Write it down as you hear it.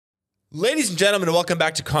Ladies and gentlemen, welcome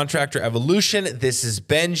back to Contractor Evolution. This is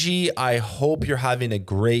Benji. I hope you're having a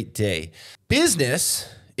great day.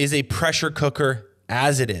 Business is a pressure cooker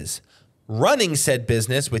as it is. Running said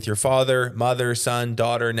business with your father, mother, son,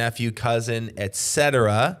 daughter, nephew, cousin,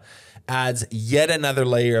 etc. adds yet another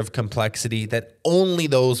layer of complexity that only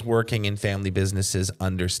those working in family businesses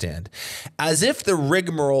understand. As if the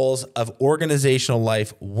rigmaroles of organizational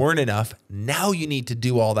life weren't enough, now you need to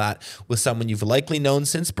do all that with someone you've likely known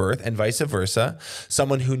since birth and vice versa,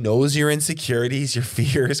 someone who knows your insecurities, your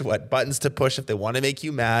fears, what buttons to push if they want to make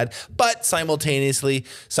you mad, but simultaneously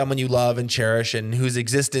someone you love and cherish and whose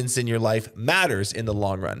existence in your life matters in the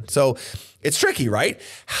long run. So it's tricky, right?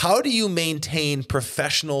 How do you maintain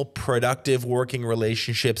professional, productive working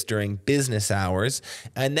relationships during business hours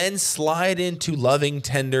and then slide into loving,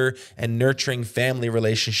 tender, and nurturing family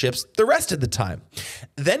relationships the rest of the time?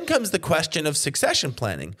 Then comes the question of succession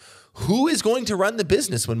planning. Who is going to run the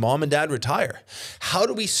business when mom and dad retire? How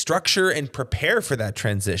do we structure and prepare for that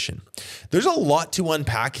transition? There's a lot to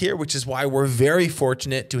unpack here, which is why we're very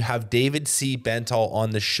fortunate to have David C. Bentall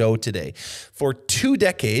on the show today. For 2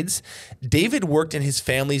 decades, David worked in his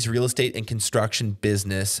family's real estate and construction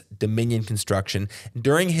business, Dominion Construction.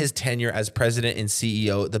 During his tenure as president and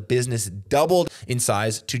CEO, the business doubled in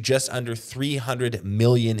size to just under $300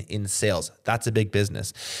 million in sales. That's a big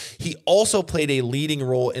business. He also played a leading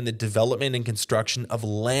role in the development and construction of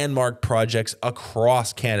landmark projects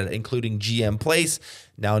across Canada, including GM Place,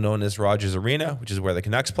 now known as Rogers Arena, which is where the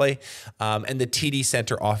Canucks play, and the TD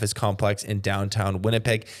Centre office complex in downtown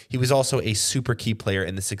Winnipeg. He was also a super key player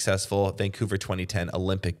in the successful Vancouver 2010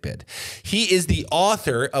 Olympic bid. He is the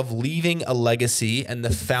author of Leaving a Legacy and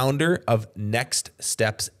the founder of Next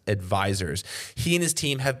Steps Advisors. He and his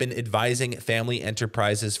team have been advising family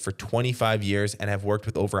enterprises for 25 years and have worked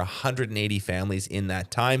with over 180 families in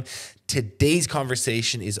that time. Today's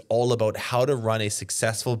conversation is all about how to run a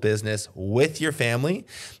successful business with your family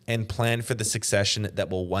and plan for the succession that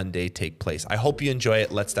will one day take place. I hope you enjoy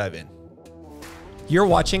it. Let's dive in. You're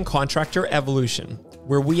watching Contractor Evolution,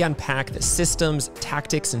 where we unpack the systems,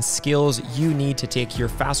 tactics, and skills you need to take your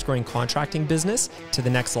fast-growing contracting business to the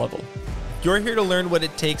next level. You're here to learn what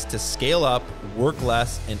it takes to scale up, work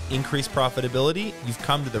less, and increase profitability. You've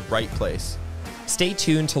come to the right place. Stay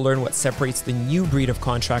tuned to learn what separates the new breed of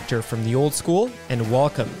contractor from the old school, and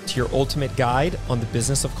welcome to your ultimate guide on the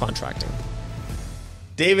business of contracting.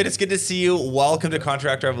 David, it's good to see you. Welcome to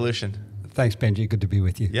Contractor Evolution. Thanks, Benji. Good to be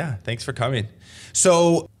with you. Yeah, thanks for coming.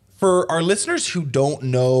 So for our listeners who don't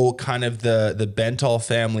know kind of the Bentall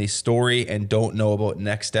family story and don't know about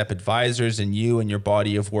Next Step Advisors and you and your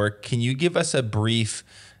body of work, can you give us a brief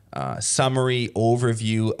summary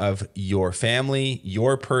overview of your family,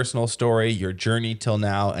 your personal story, your journey till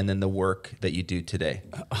now, and then the work that you do today?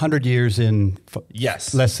 100 years in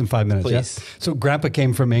less than 5 minutes. Please. Yeah? So Grandpa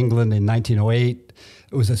came from England in 1908.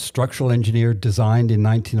 It was a structural engineer, designed in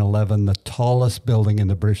 1911, the tallest building in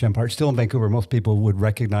the British Empire. Still in Vancouver, most people would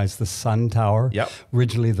recognize the Sun Tower,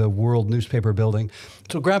 originally the World newspaper building.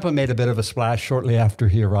 So Grandpa made a bit of a splash shortly after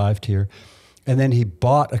he arrived here. And then he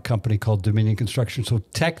bought a company called Dominion Construction. So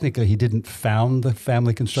technically, he didn't found the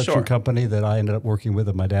family construction company that I ended up working with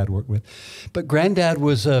and my dad worked with. But Granddad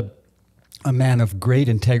was a man of great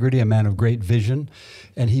integrity, a man of great vision.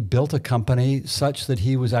 And he built a company such that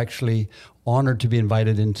he was actually honored to be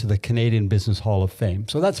invited into the Canadian Business Hall of Fame.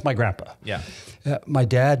 So that's my grandpa. Yeah. My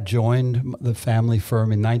dad joined the family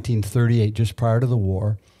firm in 1938, just prior to the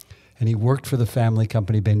war. And he worked for the family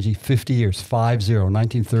company, Benji, 50 years,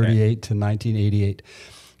 1938 to 1988.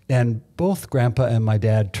 And both Grandpa and my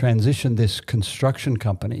dad transitioned this construction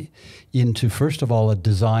company into, first of all, a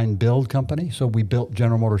design-build company. So we built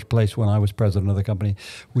General Motors Place when I was president of the company.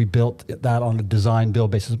 We built that on a design-build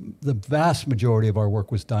basis. The vast majority of our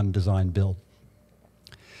work was done design-build.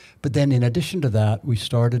 But then in addition to that, we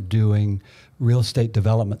started doing real estate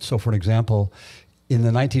development. So for an example, in the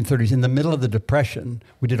 1930s, in the middle of the Depression,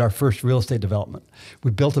 we did our first real estate development.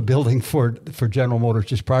 We built a building for General Motors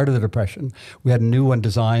just prior to the Depression. We had a new one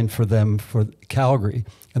designed for them for Calgary.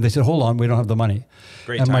 And they said, hold on, we don't have the money.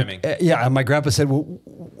 Great timing. And my grandpa said, well,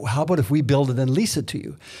 how about if we build it and lease it to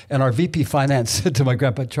you? And our VP Finance said to my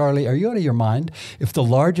grandpa, Charlie, are you out of your mind? If the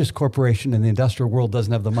largest corporation in the industrial world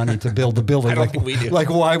doesn't have the money to build the building, like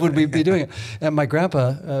why would we be doing it? And my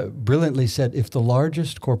grandpa brilliantly said, if the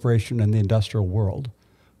largest corporation in the industrial world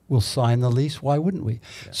will sign the lease, why wouldn't we?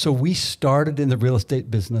 Yeah. So we started in the real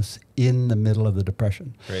estate business in the middle of the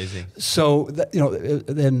Depression. Crazy. So,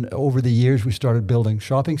 then over the years, we started building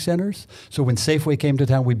shopping centers. So when Safeway came to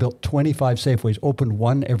town, we built 25 Safeways, opened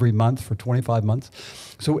one every month for 25 months.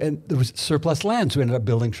 So, and there was surplus land, so we ended up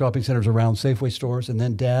building shopping centers around Safeway stores. And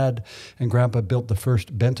then Dad and Grandpa built the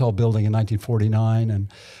first Bentall building in 1949.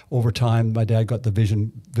 And over time, my dad got the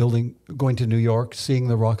vision building, going to New York, seeing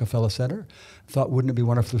the Rockefeller Center. Thought, wouldn't it be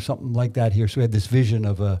wonderful if there was something like that here? So we had this vision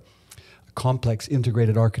of a complex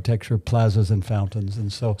integrated architecture, plazas and fountains.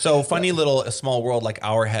 And so funny little a small world, like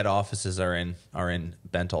our head offices are in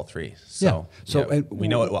Bentall 3. So we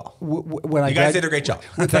know it well. When you guys did a great job.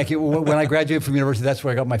 Thank you. When I graduated from university, that's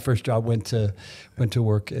where I got my first job. Went to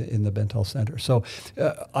work in the Bentall Center. So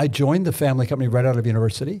I joined the family company right out of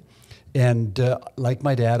university. And like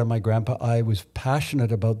my dad and my grandpa, I was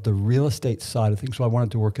passionate about the real estate side of things, so I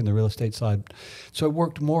wanted to work in the real estate side. So I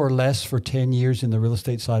worked more or less for 10 years in the real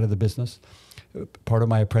estate side of the business. Part of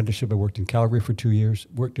my apprenticeship, I worked in Calgary for 2 years,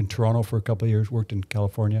 worked in Toronto for a couple of years, worked in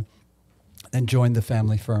California, and joined the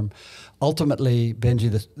family firm. Ultimately,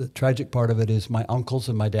 Benji, the tragic part of it is my uncles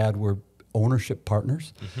and my dad were ownership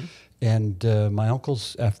partners. Mm-hmm. And my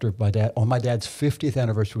uncles, on my dad's 50th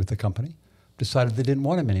anniversary with the company, decided they didn't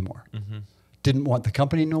want him anymore. Mm-hmm. Didn't want the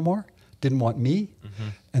company no more, didn't want me,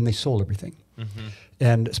 and they sold everything. Mm-hmm.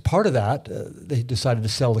 And as part of that, they decided to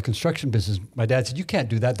sell the construction business. My dad said, you can't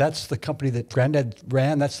do that. That's the company that Granddad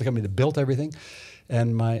ran. That's the company that built everything.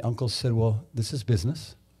 And my uncle said, well, this is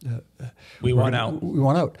business. We want out. We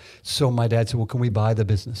want out. So my dad said, well, can we buy the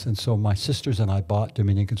business? And so my sisters and I bought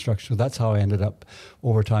Dominion Construction. So that's how I ended up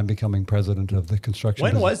over time becoming president of the construction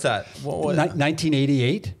business. When was that? What was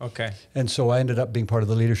 1988. Okay. And so I ended up being part of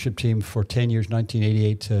the leadership team for 10 years,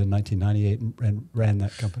 1988 to 1998, and ran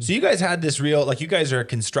that company. So you guys had this you guys are a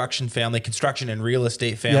construction family, construction and real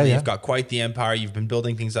estate family. Yeah. You've got quite the empire. You've been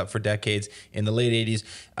building things up for decades. In the late 80s,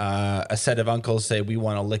 a set of uncles say, we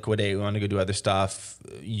want to liquidate, we want to go do other stuff.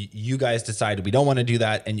 You guys decided we don't want to do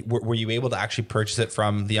that, and were you able to actually purchase it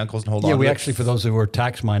from the uncles and hold on? Yeah, we actually, for those who were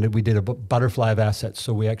tax-minded, we did a butterfly of assets.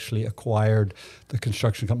 So we actually acquired the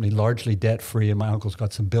construction company largely debt-free, and my uncles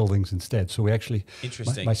got some buildings instead. So we actually,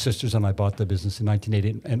 my sisters and I bought the business in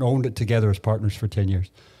 1988 and owned it together as partners for 10 years.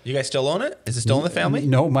 You guys still own it? Is it still in the family?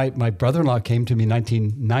 No, my brother-in-law came to me in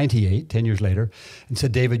 1998, 10 years later, and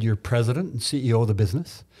said, David, you're president and CEO of the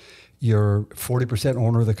business. You're 40%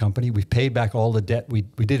 owner of the company. We've paid back all the debt. We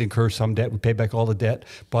did incur some debt. We paid back all the debt,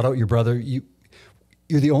 bought out your brother. You're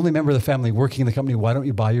the only member of the family working in the company. Why don't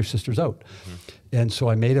you buy your sisters out? Mm-hmm. And so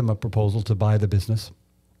I made him a proposal to buy the business.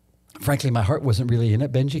 Frankly, my heart wasn't really in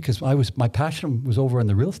it, Benji, because my passion was over on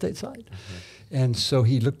the real estate side. Mm-hmm. And so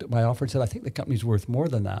he looked at my offer and said, I think the company's worth more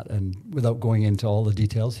than that. And without going into all the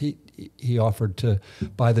details, he offered to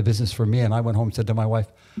buy the business for me. And I went home and said to my wife,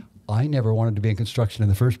 I never wanted to be in construction in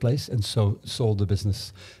the first place, and so sold the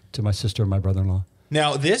business to my sister and my brother-in-law.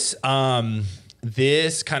 Now, this kind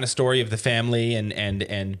of story of the family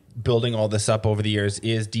and building all this up over the years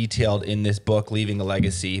is detailed in this book, Leaving a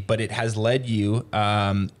Legacy, but it has led you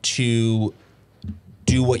to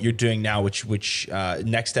do what you're doing now, which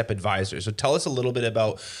Next Step Advisors. So tell us a little bit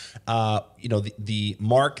about the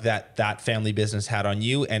mark that family business had on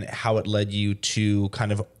you and how it led you to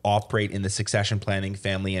kind of operate in the succession planning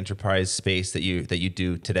family enterprise space that you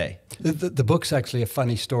do today. The book's actually a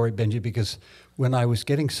funny story, Benji, because when I was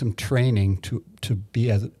getting some training to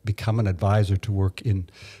become an advisor to work in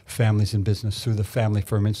families and business through the Family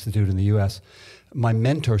Firm Institute in the U.S., my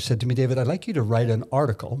mentor said to me, David, I'd like you to write an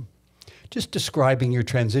article just describing your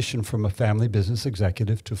transition from a family business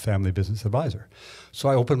executive to a family business advisor. So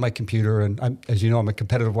I opened my computer, and as you know, I'm a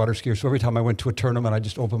competitive water skier, so every time I went to a tournament, I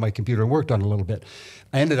just opened my computer and worked on it a little bit.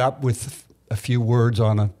 I ended up with a few words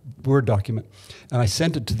on a Word document, and I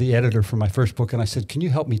sent it to the editor for my first book, and I said, can you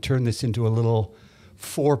help me turn this into a little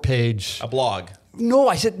 4-page... A blog. No,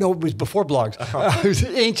 I said, no, it was before blogs. It was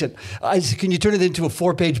ancient. I said, can you turn it into a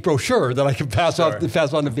 4-page brochure that I can pass on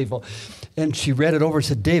to people? And she read it over and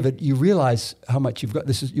said, David, you realize how much you've got.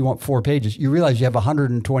 You want 4 pages. You realize you have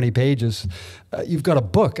 120 pages. You've got a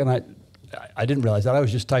book. And I didn't realize that. I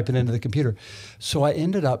was just typing into the computer. So I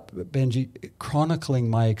ended up, Benji, chronicling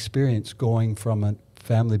my experience going from a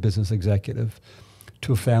family business executive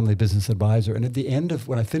to a family business advisor. And at the end of,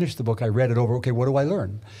 when I finished the book, I read it over, okay, what do I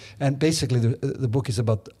learn? And basically the book is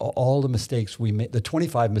about all the mistakes we made, the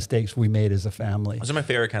 25 mistakes we made as a family. Those are my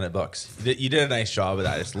favorite kind of books. You did a nice job of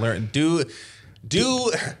that. Just learn, don't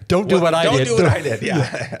do what I did.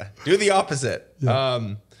 Yeah. Do the opposite.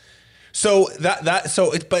 Yeah. So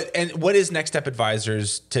and what is Next Step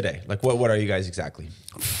Advisors today? Like what are you guys exactly?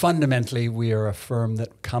 Fundamentally, we are a firm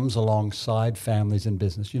that comes alongside families in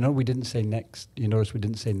business. You notice we didn't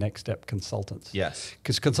say Next Step Consultants. Yes.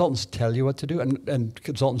 Because consultants tell you what to do, and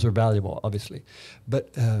consultants are valuable, obviously.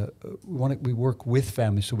 But we work with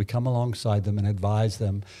families, so we come alongside them and advise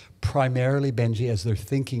them, primarily, Benji, as they're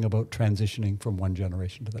thinking about transitioning from one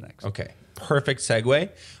generation to the next. Okay, perfect segue.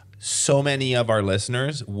 So many of our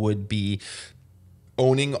listeners would be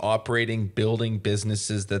owning, operating, building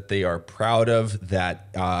businesses that they are proud of,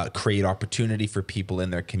 that create opportunity for people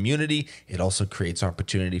in their community. It also creates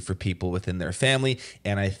opportunity for people within their family.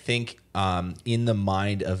 And I think in the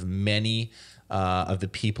mind of many of the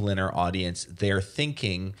people in our audience, they're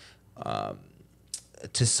thinking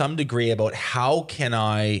to some degree about how can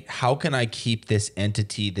I keep this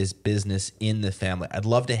entity, this business in the family? I'd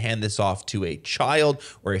love to hand this off to a child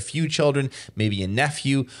or a few children, maybe a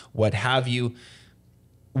nephew, what have you.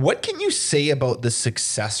 What can you say about the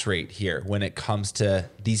success rate here when it comes to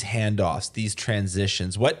these handoffs, these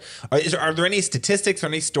transitions? Are there any statistics or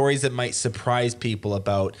any stories that might surprise people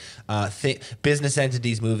about business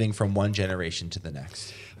entities moving from one generation to the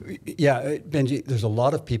next? Yeah, Benji, there's a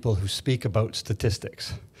lot of people who speak about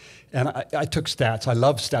statistics. And I took stats. I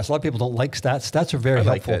love stats. A lot of people don't like stats. Stats are very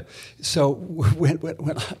helpful. Like so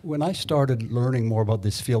when I started learning more about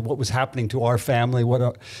this field, what was happening to our family,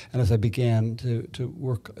 and as I began to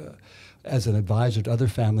work as an advisor to other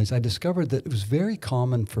families, I discovered that it was very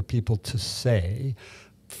common for people to say,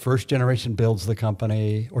 first generation builds the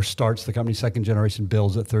company or starts the company, second generation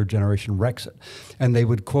builds it, third generation wrecks it. And they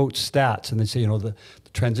would quote stats and they'd say, the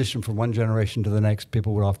transition from one generation to the next,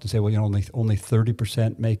 people would often say, well, only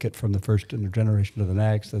 30% make it from the first generation to the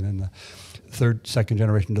next, and then the second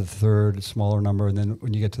generation to the third, a smaller number, and then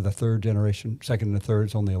when you get to the third generation, second and the third,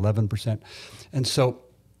 it's only 11%. And so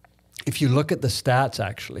if you look at the stats,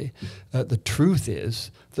 actually, the truth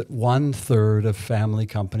is that 1/3 of family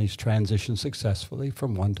companies transition successfully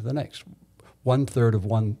from one to the next. 1/3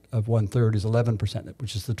 of 1/3 is 11%,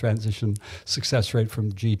 which is the transition success rate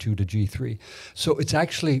from G2 to G3. So it's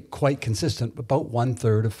actually quite consistent. About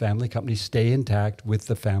 1/3 of family companies stay intact with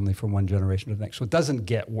the family from one generation to the next. So it doesn't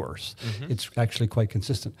get worse. Mm-hmm. It's actually quite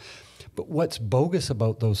consistent. But what's bogus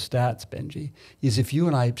about those stats, Benji, is if you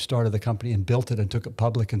and I started the company and built it and took it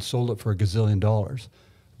public and sold it for $1 gazillion,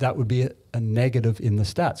 that would be a negative in the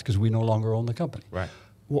stats because we no longer own the company. Right.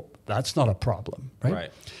 Well, that's not a problem, right?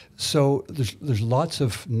 Right. So there's lots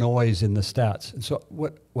of noise in the stats. And so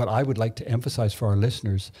what I would like to emphasize for our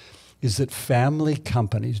listeners is that family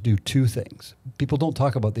companies do two things. People don't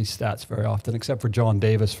talk about these stats very often, except for John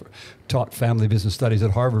Davis, taught family business studies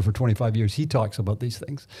at Harvard for 25 years. He talks about these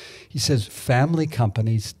things. He says family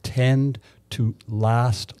companies tend to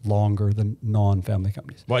last longer than non-family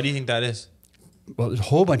companies. Why do you think that is? Well, there's a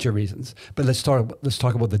whole bunch of reasons, but let's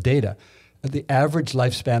talk about the data. The average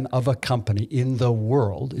lifespan of a company in the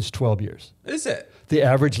world is 12 years. Is it? The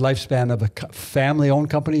average lifespan of a family-owned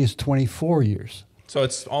company is 24 years. So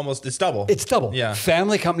it's double. It's double. Yeah.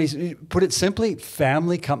 Family companies, put it simply,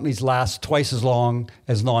 family companies last twice as long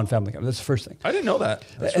as non-family companies. That's the first thing. I didn't know that.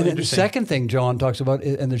 That's and really the second thing John talks about,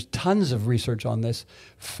 and there's tons of research on this,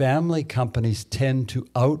 family companies tend to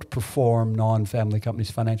outperform non-family companies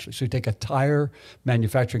financially. So you take a tire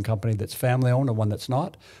manufacturing company that's family-owned and one that's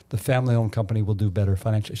not, the family-owned company will do better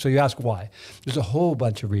financially. So you ask why. There's a whole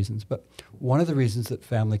bunch of reasons, but one of the reasons that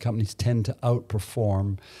family companies tend to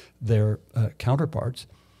outperform their counterparts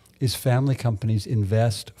is family companies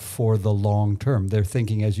invest for the long term. They're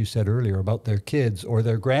thinking, as you said earlier, about their kids or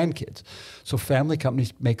their grandkids. So family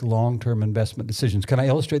companies make long-term investment decisions. Can I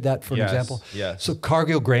illustrate that for an example? Yes. So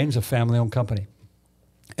Cargill Grain's a family-owned company.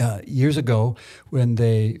 Years ago, when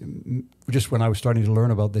I was starting to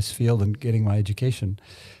learn about this field and getting my education,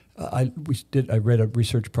 I read a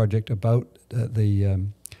research project about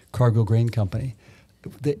the Cargill Grain Company.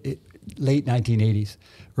 Late 1980s,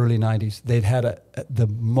 early 90s, they'd had the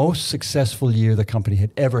most successful year the company had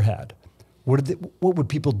ever had. What would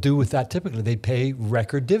people do with that typically? They'd pay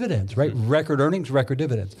record dividends, right? Mm-hmm. Record earnings, record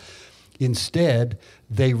dividends. Instead,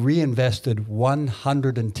 they reinvested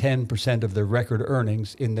 110% of their record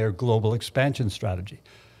earnings in their global expansion strategy.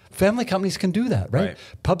 Family companies can do that, right?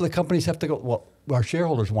 Public companies have to go, well, our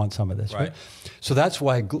shareholders want some of this, right? So that's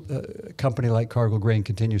why a company like Cargill Grain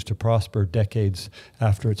continues to prosper decades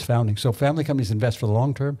after its founding. So family companies invest for the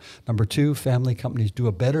long term. Number two, family companies do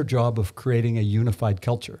a better job of creating a unified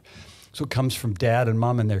culture. So it comes from dad and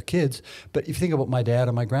mom and their kids. But if you think about my dad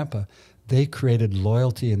and my grandpa, they created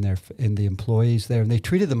loyalty in the employees there, and they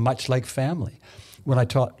treated them much like family. when I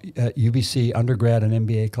taught UBC undergrad and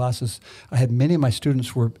MBA classes, I had many of my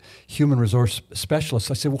students were human resource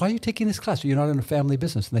specialists. I said, why are you taking this class? You're not in a family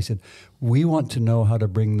business. And they said, we want to know how to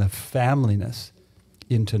bring the familyness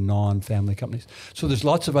into non-family companies. So there's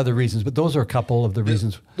lots of other reasons, but those are a couple of the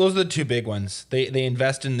reasons. Those are the two big ones. They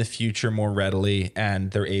invest in the future more readily,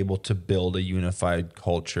 and they're able to build a unified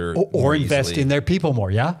culture or invest in their people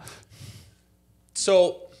more, yeah?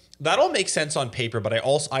 So that all makes sense on paper, but I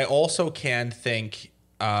also can think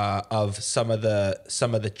of some of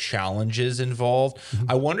the challenges involved.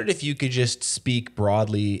 I wondered if you could just speak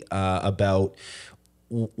broadly about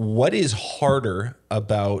what is harder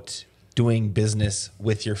about doing business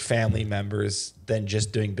with your family members than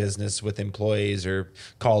just doing business with employees or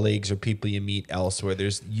colleagues or people you meet elsewhere.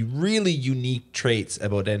 There's really unique traits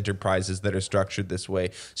about enterprises that are structured this way.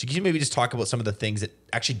 So can you maybe just talk about some of the things that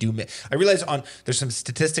actually do I realize there's some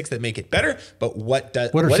statistics that make it better, but what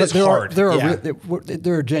is hard? There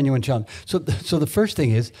are a genuine challenge. So the first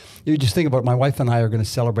thing is, you just think about it, my wife and I are going to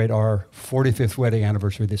celebrate our 45th wedding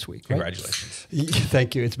anniversary this week. Right? Congratulations.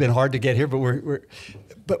 Thank you. It's been hard to get here,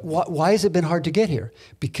 but why has it been hard to get here?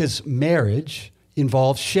 Because marriage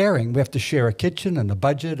involves sharing. We have to share a kitchen and a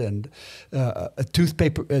budget and a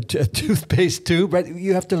toothpaste tube, right?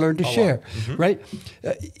 You have to learn to share, right?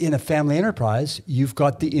 In a family enterprise, you've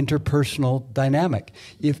got the interpersonal dynamic.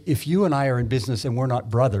 If you and I are in business and we're not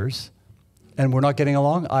brothers and we're not getting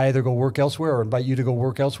along, I either go work elsewhere or invite you to go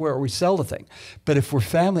work elsewhere, or we sell the thing. But if we're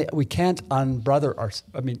family, we can't unbrother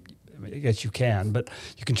ourselves. I guess you can, but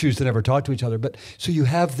you can choose to never talk to each other. But so you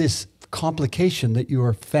have this complication that you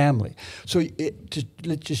are family. So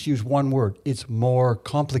let's just use one word. It's more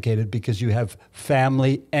complicated because you have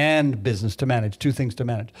family and business to manage, two things to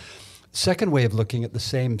manage. Second way of looking at the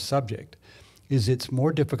same subject is it's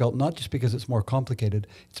more difficult, not just because it's more complicated,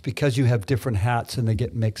 it's because you have different hats and they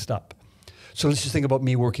get mixed up. So let's just think about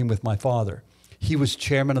me working with my father. He was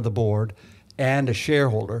chairman of the board and a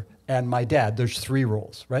shareholder, and my dad. There's three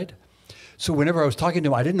roles, right? So whenever I was talking to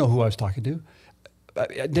him, I didn't know who I was talking to.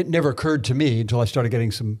 It never occurred to me until I started getting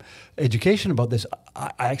some education about this.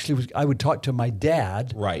 I would talk to my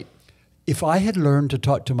dad. Right. If I had learned to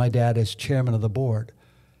talk to my dad as chairman of the board,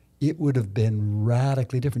 it would have been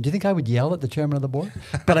radically different. Do you think I would yell at the chairman of the board?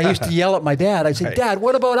 But I used to yell at my dad. I'd say, right. Dad,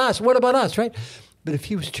 what about us? What about us, right? But if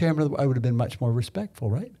he was chairman of the board, I would have been much more respectful,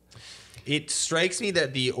 right? It strikes me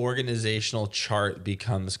that the organizational chart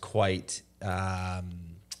becomes quite...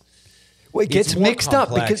 well, it gets mixed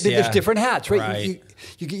complex, up because there's different hats, right? Right.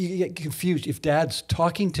 You get confused. If Dad's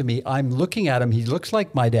talking to me, I'm looking at him. He looks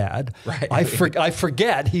like my dad. Right. I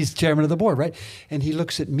forget he's chairman of the board, right? And he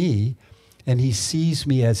looks at me, and he sees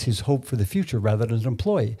me as his hope for the future rather than an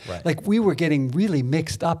employee. Right. Like we were getting really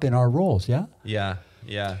mixed up in our roles. Yeah. Yeah.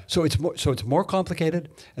 Yeah. So it's more complicated,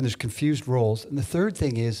 and there's confused roles. And the third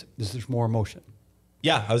thing is there's more emotion.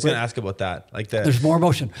 Yeah, I was going to ask about that. Like there's more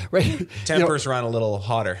emotion, right? Tempers run a little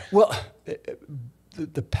hotter. Well,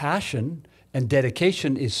 the passion and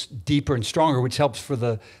dedication is deeper and stronger, which helps for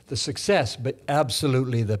the success. But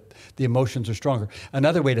absolutely, the emotions are stronger.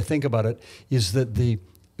 Another way to think about it is that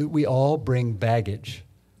we all bring baggage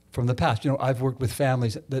from the past. You know, I've worked with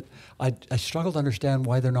families that I struggle to understand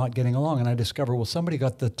why they're not getting along, and I discover, well, somebody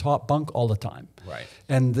got the top bunk all the time, right?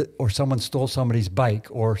 Or someone stole somebody's bike,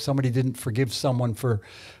 or somebody didn't forgive someone for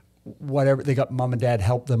whatever. They got mom and dad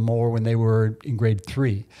helped them more when they were in grade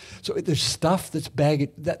 3. So there's stuff that's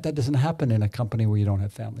baggage that doesn't happen in a company where you don't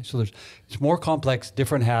have family. So it's more complex,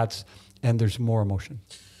 different hats, and there's more emotion.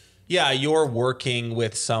 Yeah, you're working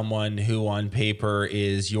with someone who on paper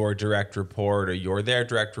is your direct report or you're their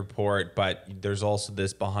direct report, but there's also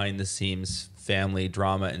this behind the scenes family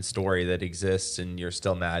drama and story that exists, and you're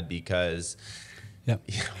still mad because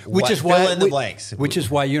which is why fill in the blanks. Which is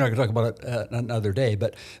why you're not going to talk about it another day,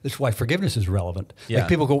 but that's why forgiveness is relevant. Yeah. Like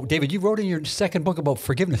people go, David, you wrote in your second book about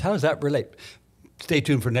forgiveness. How does that relate? Stay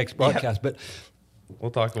tuned for the next broadcast, but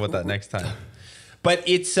we'll talk about that next time. But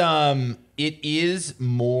it is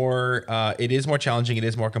more challenging. It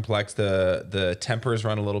is more complex. The tempers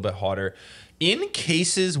run a little bit hotter. In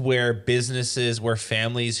cases where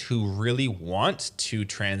families who really want to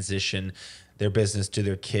transition their business to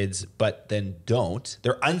their kids, but then don't,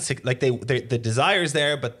 the desire's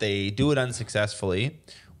there, but they do it unsuccessfully.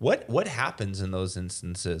 What happens in those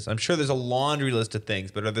instances? I'm sure there's a laundry list of things,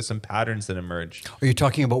 but are there some patterns that emerge? Are you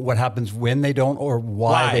talking about what happens when they don't, or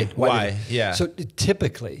why? Why? Yeah. So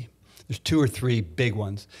typically, there's 2 or 3 big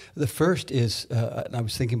ones. The first is, and I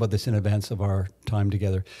was thinking about this in advance of our time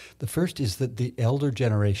together. The first is that the elder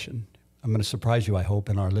generation, I'm going to surprise you, I hope,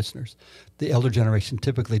 and our listeners, the elder generation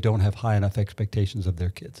typically don't have high enough expectations of their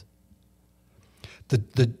kids.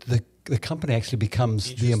 The the company actually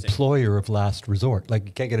becomes the employer of last resort. Like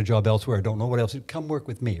you can't get a job elsewhere, don't know what else, come work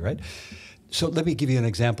with me, right? So let me give you an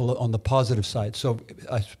example on the positive side. So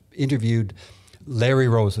I interviewed Larry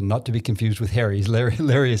Rosen, not to be confused with Harry.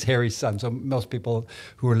 Larry is Harry's son. So most people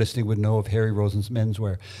who are listening would know of Harry Rosen's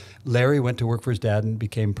menswear. Larry went to work for his dad and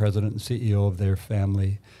became president and CEO of their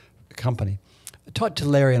family company. I talked to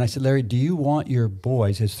Larry and I said, Larry, do you want your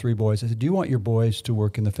boys, his 3 boys, I said, do you want your boys to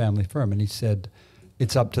work in the family firm? And he said,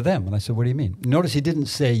 it's up to them. And I said, what do you mean? Notice he didn't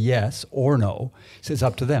say yes or no. He said, it's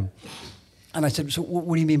up to them. And I said, so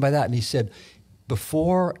what do you mean by that? And he said,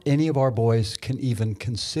 before any of our boys can even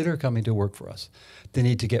consider coming to work for us, they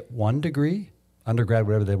need to get 1 degree, undergrad,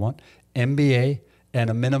 whatever they want, MBA, and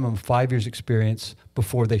a minimum of 5 years experience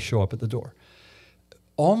before they show up at the door.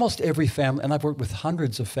 Almost every family, and I've worked with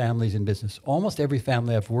hundreds of families in business, almost every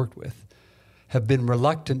family I've worked with have been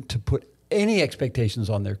reluctant to put any expectations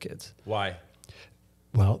on their kids. Why?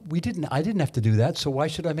 Well, I didn't have to do that, so why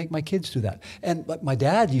should I make my kids do that? And my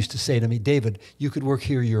dad used to say to me, David, you could work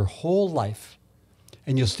here your whole life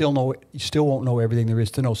and you still won't know everything there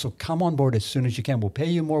is to know. So come on board as soon as you can. We'll pay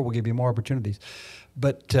you more, we'll give you more opportunities.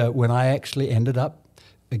 But when I actually ended up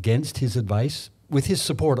against his advice, with his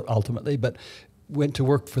support ultimately, but went to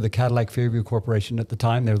work for the Cadillac Fairview Corporation at the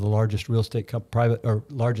time. They're the largest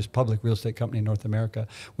largest public real estate company in North America.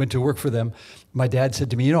 Went to work for them. My dad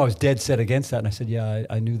said to me, I was dead set against that. And I said, yeah,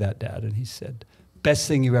 I knew that, Dad. And he said, best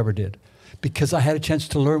thing you ever did. Because I had a chance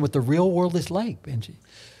to learn what the real world is like, Benji.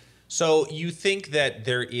 So you think that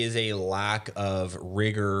there is a lack of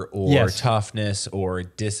rigor or toughness or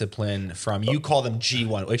discipline from, you call them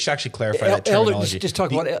G1, we should actually clarify that terminology. Just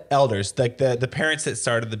talk about elders. Like the parents that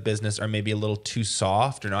started the business are maybe a little too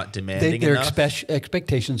soft or not demanding enough. Their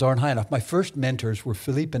expectations aren't high enough. My first mentors were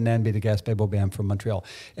Philippe and Nanby de Gaspé-Beaubien from Montreal.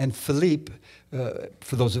 And Philippe,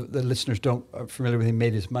 for those of the listeners are familiar with him,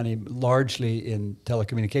 made his money largely in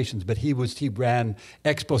telecommunications, but he ran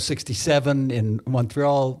Expo 67 in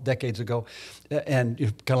Montreal decades ago, and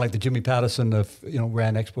kind of like the Jimmy Pattison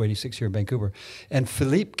ran Expo 86 here in Vancouver. And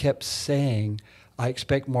Philippe kept saying, I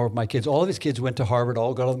expect more of my kids. All of his kids went to Harvard,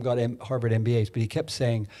 all of them got Harvard MBAs, but he kept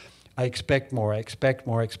saying, I expect more, I expect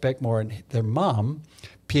more, I expect more. And their mom,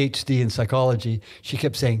 PhD in psychology, she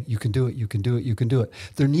kept saying, you can do it, you can do it, you can do it.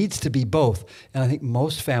 There needs to be both. And I think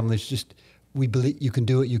most families we believe you can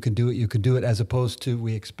do it, you can do it, you can do it, as opposed to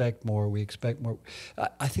we expect more, we expect more.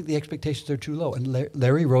 I think the expectations are too low. And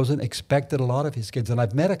Larry Rosen expected a lot of his kids, and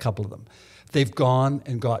I've met a couple of them. They've gone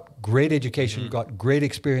and got great education, got great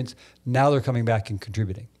experience. Now they're coming back and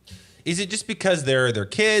contributing. Is it just because they're their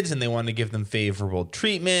kids and they want to give them favorable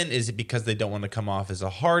treatment? Is it because they don't want to come off as a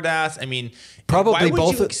hard ass? I mean, probably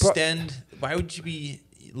both. Why would you be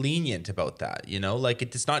lenient about that?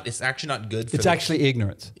 It's actually not good for It's actually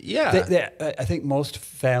ignorance. Yeah. I think most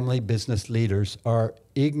family business leaders are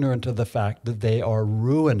ignorant of the fact that they are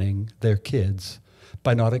ruining their kids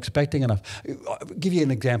by not expecting enough. I'll give you an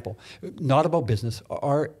example, not about business.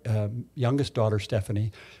 Our youngest daughter,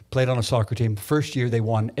 Stephanie, played on a soccer team. First year, they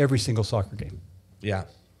won every single soccer game. Yeah.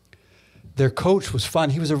 Their coach was fun.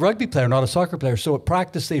 He was a rugby player, not a soccer player. So at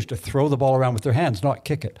practice, they used to throw the ball around with their hands, not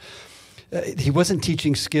kick it. He wasn't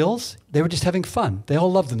teaching skills. They were just having fun. They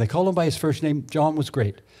all loved him. They called him by his first name. John was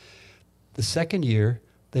great. The second year,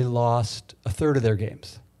 they lost a third of their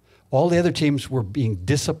games. All the other teams were being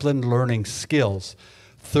disciplined, learning skills.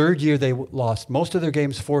 Third year, they lost most of their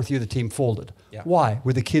games. Fourth year, the team folded. Yeah. Why?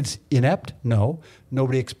 Were the kids inept? No.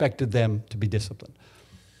 Nobody expected them to be disciplined.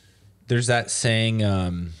 There's that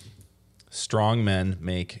saying, strong men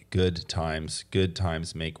make good times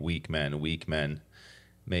make weak men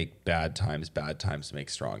make bad times make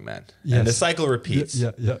strong men. Yes. And the cycle repeats.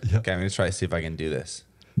 Yeah. Okay, I'm going to try to see if I can do this.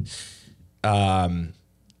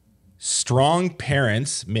 Strong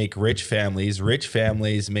parents make rich families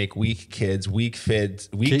make weak kids kids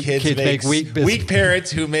make weak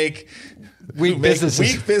parents who make weak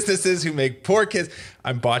businesses who make poor kids.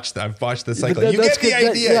 I've botched the cycle. You get the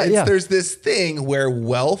idea. There's this thing where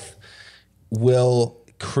wealth will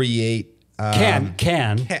create can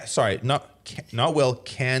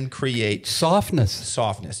create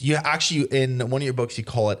softness. You actually, in one of your books, you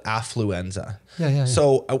call it affluenza. Yeah.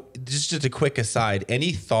 So just a quick aside,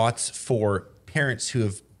 any thoughts for parents who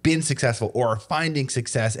have been successful or are finding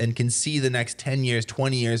success and can see the next 10 years,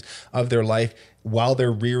 20 years of their life while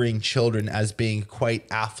they're rearing children as being quite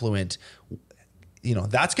affluent?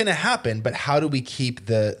 That's going to happen, but how do we keep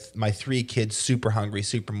my 3 kids super hungry,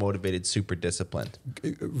 super motivated, super disciplined?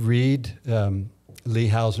 Read Lee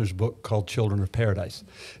Hauser's book called Children of Paradise,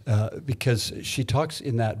 because she talks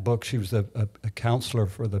in that book, she was a counselor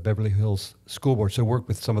for the Beverly Hills School Board, so worked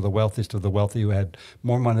with some of the wealthiest of the wealthy who had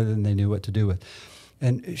more money than they knew what to do with.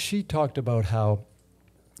 And she talked about how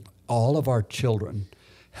all of our children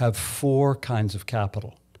have 4 kinds of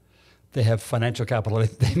capital. They have financial capital.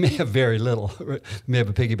 They may have very little. They may have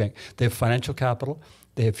a piggy bank. They have financial capital.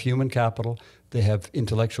 They have human capital. They have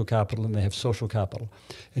intellectual capital, and they have social capital.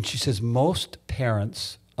 And she says most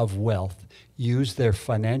parents of wealth use their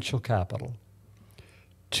financial capital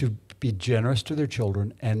to be generous to their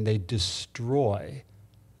children, and they destroy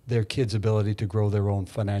their kids' ability to grow their own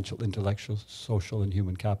financial, intellectual, social, and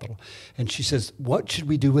human capital. And she says, what should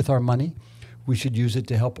we do with our money? We should use it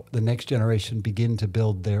to help the next generation begin to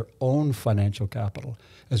build their own financial capital,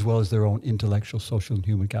 as well as their own intellectual, social, and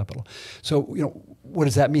human capital. So, what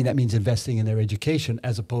does that mean? That means investing in their education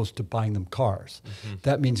as opposed to buying them cars. Mm-hmm.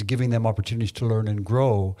 That means giving them opportunities to learn and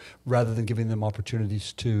grow rather than giving them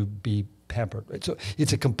opportunities to be pampered. Right? So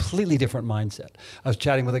it's a completely different mindset. I was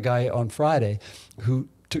chatting with a guy on Friday who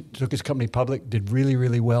took his company public, did really,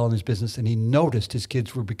 really well in his business, and he noticed his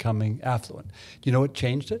kids were becoming affluent. Do you know what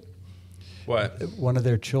changed it? What? One of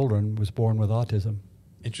their children was born with autism.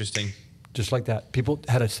 Interesting. Just like that. People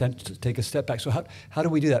had a sense to take a step back. So how do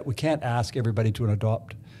we do that? We can't ask everybody to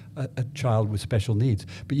adopt a child with special needs.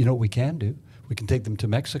 But you know what we can do? We can take them to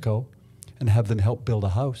Mexico and have them help build a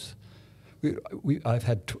house. I've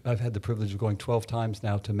had the privilege of going 12 times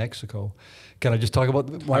now to Mexico. Can I just talk about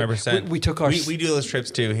 100%? We took our we do those trips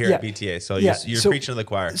too here at BTA. So you're preaching to the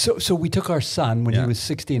choir. So we took our son when he was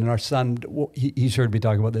 16, and our son, he's heard me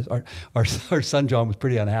talk about this. Our son John was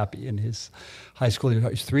pretty unhappy in his high school.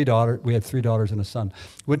 His 3 daughters. We had 3 daughters and a son.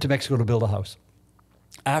 Went to Mexico to build a house.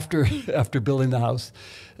 After building the house,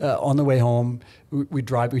 on the way home, we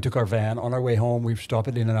took our van. On our way home, we stopped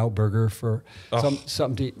at In-N-Out Burger for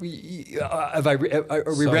something to eat.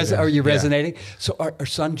 Are you resonating? So our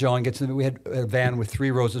son John gets in. We had a van with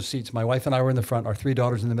 3 rows of seats. My wife and I were in the front. Our 3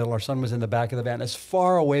 daughters in the middle. Our son was in the back of the van, as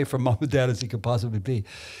far away from mom and dad as he could possibly be.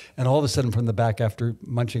 And all of a sudden, from the back, after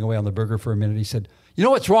munching away on the burger for a minute, he said, "You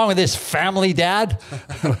know what's wrong with this family, Dad?"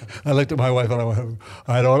 I looked at my wife and I went,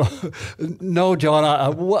 "I don't know." "No,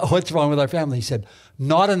 John, what's wrong with our family?" He said,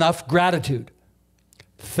 "Not enough gratitude.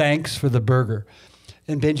 Thanks for the burger."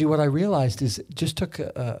 And Benji, what I realized is it just took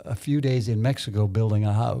a few days in Mexico building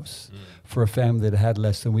a house for a family that had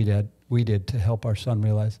less than we did to help our son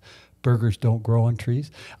realize burgers don't grow on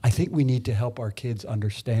trees. I think we need to help our kids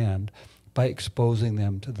understand by exposing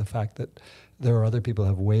them to the fact that there are other people who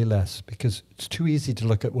have way less, because it's too easy to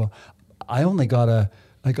look at, well, I got a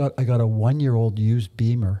 1-year-old used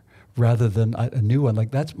Beamer rather than a new one.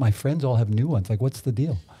 Like, that's, my friends all have new ones. Like, what's the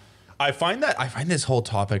deal? I find this whole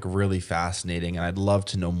topic really fascinating, and I'd love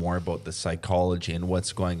to know more about the psychology and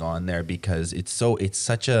what's going on there, because it's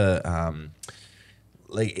such a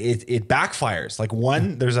it backfires. Like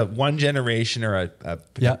there's one generation or a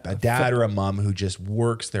dad or a mom who just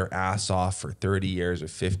works their ass off for 30 years or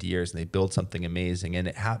 50 years, and they build something amazing,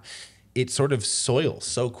 and it sort of soils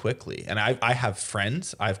so quickly. And I have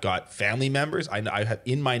friends, I've got family members, I have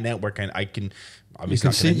in my network, and I can obviously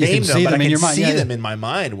not going to name them, but I can see them in my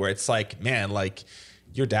mind, where it's like, man, like,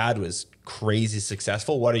 your dad was crazy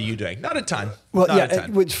successful. What are you doing? Not a ton. Well,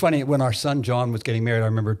 it's funny. When our son John was getting married, I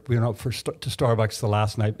remember we went out to Starbucks the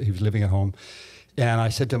last night. He was living at home. And I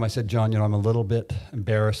said to him, John, I'm a little bit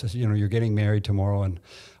embarrassed. I said, you're getting married tomorrow, and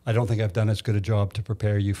I don't think I've done as good a job to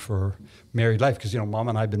prepare you for married life, because, Mom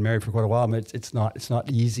and I have been married for quite a while, and it's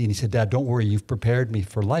not easy. And he said, "Dad, don't worry. You've prepared me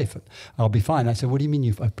for life. I'll be fine." I said, "What do you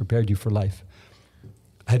mean I've prepared you for life?"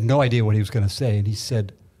 I had no idea what he was going to say. And he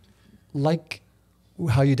said, "Like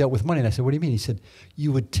how you dealt with money." And I said, "What do you mean?" He said,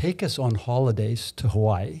 "You would take us on holidays to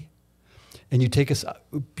Hawaii, and you'd take us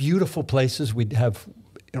beautiful places. We'd have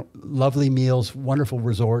lovely meals, wonderful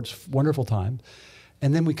resorts, wonderful time.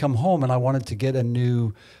 And then we come home, and I wanted to get a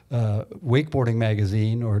new wakeboarding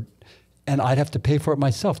magazine, and I'd have to pay for it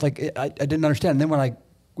myself." Like, I didn't understand. And then when I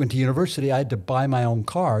went to university, I had to buy my own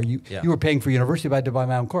car. You were paying for university, but I had to buy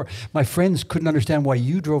my own car. My friends couldn't understand why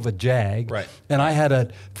you drove a Jag, right, and I had a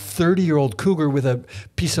 30-year-old Cougar with a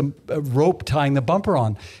piece of rope tying the bumper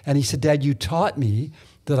on. And he said, "Dad, you taught me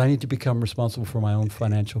that I need to become responsible for my own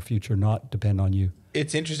financial future, not depend on you.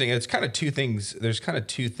 It's interesting. It's kind of two things. There's kind of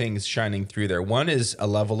two things shining through there. One is a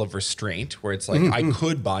level of restraint where it's like, I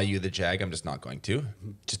could buy you the Jag. I'm just not going to,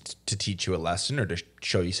 just to teach you a lesson or to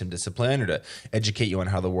show you some discipline or to educate you on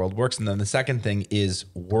how the world works. And then the second thing is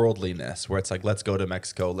worldliness, where it's like, let's go to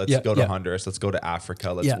Mexico. Let's go to Honduras. Let's go to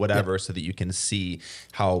Africa. Let's whatever, so that you can see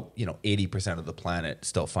how, 80% of the planet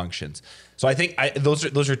still functions. So I think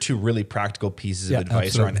those are two really practical pieces of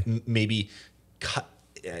advice around maybe cut,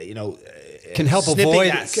 can help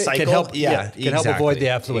avoid that cycle. Can help avoid the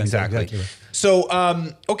affluence. Exactly. So,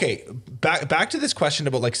 okay, back to this question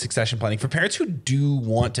about like succession planning for parents who do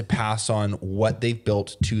want to pass on what they've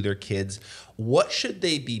built to their kids. What should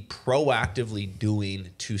they be proactively doing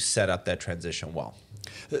to set up that transition well?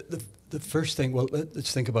 The first thing, well,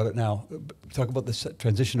 let's think about it now. Talk about the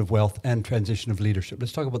transition of wealth and transition of leadership.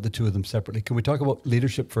 Let's talk about the two of them separately. Can we talk about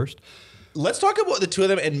leadership first? Let's talk about the two of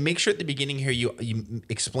them and make sure at the beginning here you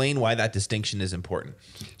explain why that distinction is important.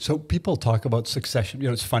 So people talk about succession.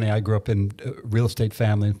 It's funny, I grew up in a real estate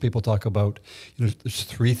family, and people talk about, there's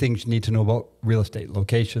three things you need to know about real estate: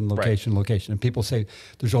 location, location, location. And people say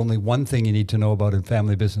there's only one thing you need to know about in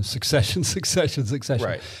family business: succession, succession, succession.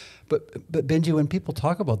 Right. But Benji, when people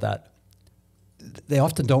talk about that, they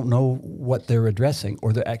often don't know what they're addressing,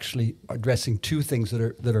 or they're actually addressing two things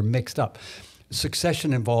that are mixed up.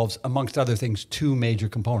 Succession involves, amongst other things, two major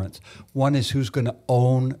components. One is who's going to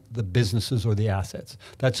own the businesses or the assets.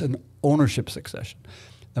 That's an ownership succession.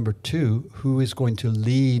 Number two, who is going to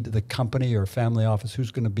lead the company or family office?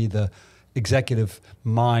 Who's going to be the executive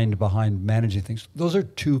mind behind managing things? Those are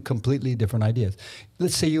two completely different ideas.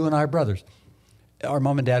 Let's say you and I are brothers. Our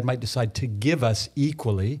mom and dad might decide to give us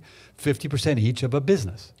equally 50% each of a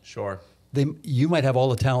business. Sure. You might have all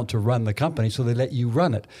the talent to run the company, so they let you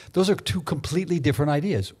run it. Those are two completely different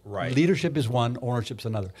ideas. Right. Leadership is one, ownership's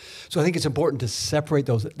another. So I think it's important to separate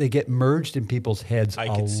those. They get merged in people's heads a lot.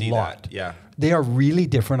 I can see that, yeah. They are really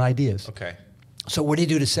different ideas. Okay. So what do you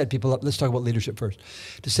do to set people up? Let's talk about leadership first.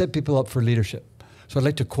 To set people up for leadership. So I'd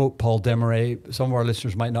like to quote Paul Desmarais. Some of our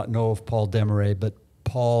listeners might not know of Paul Desmarais, but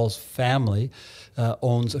Paul's family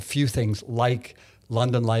owns a few things like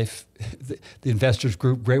London Life, the Investors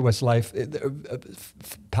Group, Great West Life,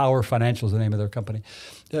 Power Financial is the name of their company.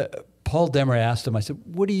 Paul Desmarais asked him, I said,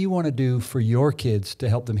 what do you want to do for your kids to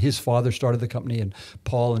help them? His father started the company, and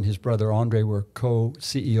Paul and his brother Andre were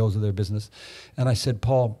co-CEOs of their business. And I said,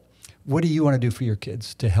 Paul, what do you want to do for your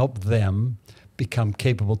kids to help them become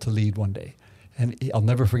capable to lead one day? And I'll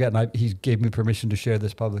never forget, and he gave me permission to share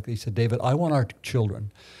this publicly. He said, David, I want our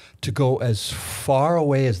children to go as far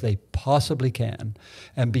away as they possibly can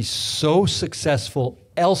and be so successful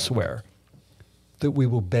elsewhere that we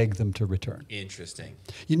will beg them to return. Interesting.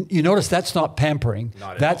 You notice that's not pampering.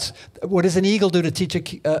 Not that's what does an eagle do to teach an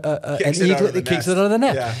eagle? It kicks it out of the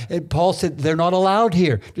net. Yeah. And Paul said they're not allowed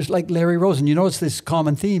here, just like Larry Rosen. You notice this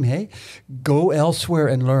common theme, hey? Go elsewhere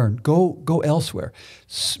and learn. Go elsewhere.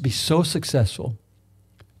 Be so successful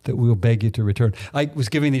that we will beg you to return. I was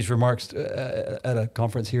giving these remarks at a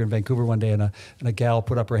conference here in Vancouver one day, and a gal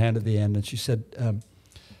put up her hand at the end, and she said,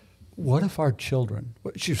 what if our children,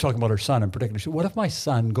 she was talking about her son in particular, she said, what if my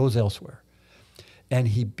son goes elsewhere and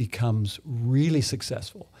he becomes really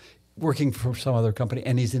successful, working for some other company,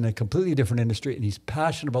 and he's in a completely different industry, and he's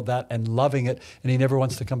passionate about that and loving it, and he never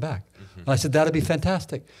wants to come back. And I said, that'd be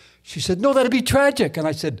fantastic. She said, no, that'd be tragic. And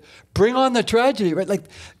I said, bring on the tragedy, right? Like,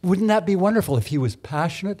 wouldn't that be wonderful if he was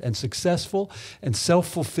passionate and successful and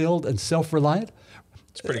self-fulfilled and self-reliant?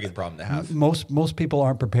 It's a pretty good problem to have. Most people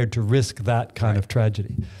aren't prepared to risk that kind of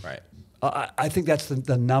tragedy. Right. I think that's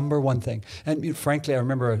the number one thing. And frankly, I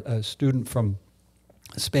remember a student from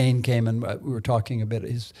Spain came, and we were talking a bit.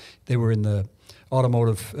 They were in the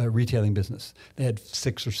automotive retailing business. They had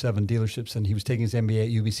 6 or 7 dealerships, and he was taking his MBA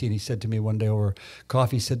at UBC, and he said to me one day over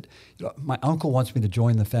coffee, he said, my uncle wants me to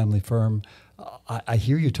join the family firm. I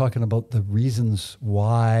hear you talking about the reasons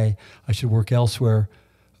why I should work elsewhere.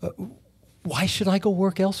 Why should I go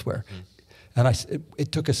work elsewhere? And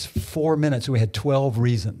it took us 4 minutes, and we had 12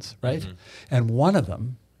 reasons, right? And one of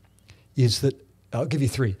them is that, I'll give you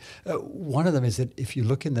 3. One of them is that if you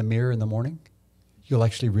look in the mirror in the morning, you'll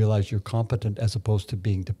actually realize you're competent as opposed to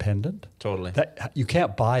being dependent. Totally. You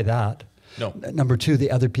can't buy that. No. Number 2,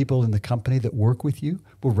 the other people in the company that work with you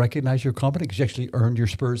will recognize you're competent because you actually earned your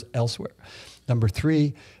spurs elsewhere. Number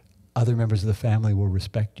 3, other members of the family will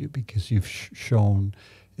respect you because you've shown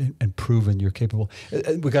and proven you're capable.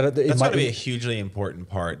 That's got to be a hugely important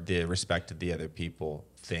part, the respect of the other people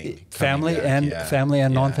thing. Family and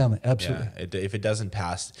non-family, absolutely.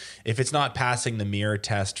 Yeah. If it's not passing the mirror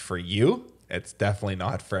test for you, It's definitely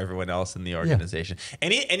not for everyone else in the organization.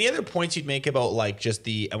 Any other points you'd make about like just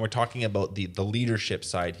and we're talking about the leadership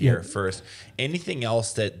side here first. Anything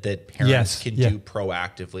else that parents can do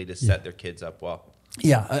proactively to set their kids up well?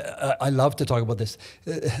 Yeah, I love to talk about this.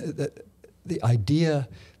 The idea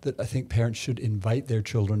that I think parents should invite their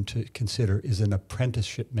children to consider is an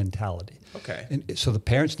apprenticeship mentality. Okay. And so the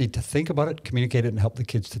parents need to think about it, communicate it, and help the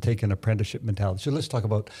kids to take an apprenticeship mentality. So let's talk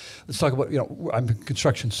about, I'm in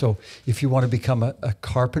construction. So if you want to become a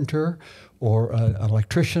carpenter or an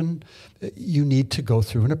electrician, you need to go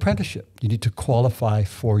through an apprenticeship. You need to qualify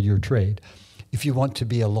for your trade. If you want to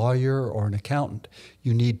be a lawyer or an accountant,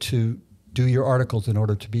 you need to do your articles in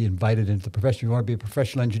order to be invited into the profession. If you want to be a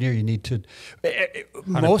professional engineer, you need to. 100%.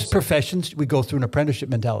 Most professions, we go through an apprenticeship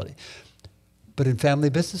mentality. But in family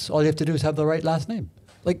business, all you have to do is have the right last name.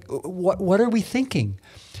 Like, what are we thinking?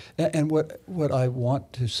 And what I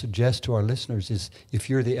want to suggest to our listeners is, if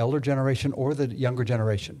you're the elder generation or the younger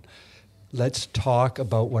generation, let's talk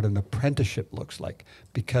about what an apprenticeship looks like.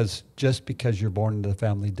 Because just because you're born into the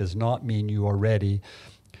family does not mean you are ready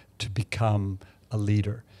to become a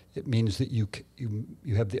leader. It means that you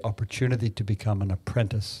have the opportunity to become an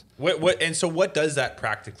apprentice. And so what does that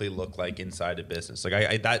practically look like inside a business? Like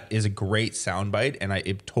I that is a great soundbite, and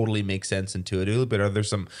it totally makes sense intuitively. But are there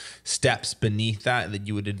some steps beneath that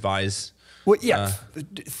you would advise? Well,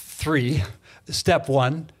 3. Step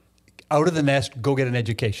 1, out of the nest, go get an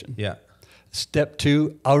education. Yeah. Step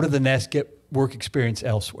 2, out of the nest, get work experience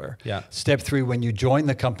elsewhere. Yeah. Step 3, when you join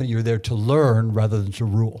the company, you're there to learn rather than to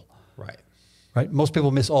rule. Right. Most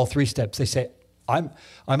people miss all 3 steps. They say, "I'm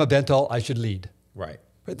a Bentall. I should lead." Right.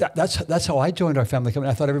 But that's how I joined our family company.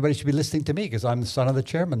 I thought everybody should be listening to me because I'm the son of the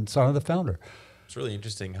chairman, son of the founder. It's really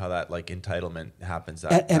interesting how that like entitlement happens.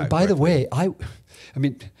 And by the way, I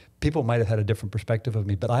mean, people might have had a different perspective of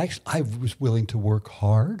me, but I was willing to work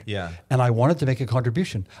hard. Yeah. And I wanted to make a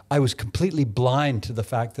contribution. I was completely blind to the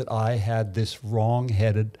fact that I had this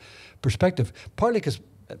wrong-headed perspective. Partly because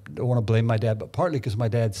I don't want to blame my dad, but partly because my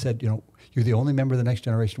dad said, you're the only member of the next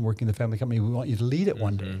generation working in the family company. We want you to lead it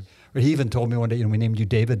one day. Or he even told me one day, we named you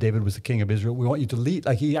David. David was the king of Israel. We want you to lead.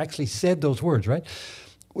 Like, he actually said those words, right?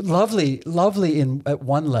 Lovely at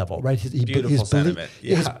one level, right? Beautiful sentiment.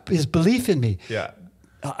 His belief in me. Yeah.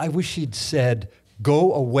 I wish he'd said,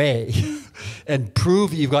 go away and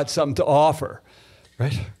prove you've got something to offer,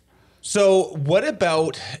 right? So what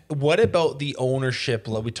about the ownership?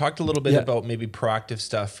 We talked a little bit about maybe proactive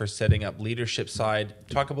stuff for setting up leadership side.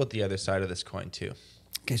 Talk about the other side of this coin too.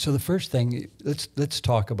 Okay, so the first thing, let's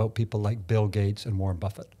talk about people like Bill Gates and Warren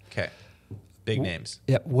Buffett. Okay, big names.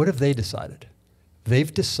 Yeah, what have they decided?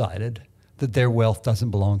 They've decided that their wealth doesn't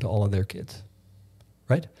belong to all of their kids,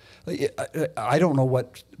 right? I don't know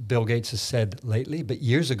what Bill Gates has said lately, but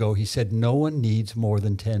years ago he said no one needs more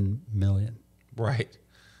than 10 million. Right.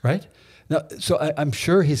 Right? Now, so I'm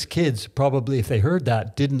sure his kids probably, if they heard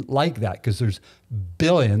that, didn't like that because there's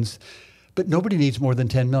billions, but nobody needs more than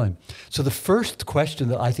 10 million. So the first question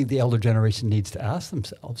that I think the elder generation needs to ask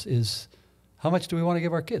themselves is, how much do we want to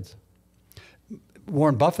give our kids?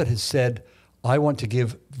 Warren Buffett has said, I want to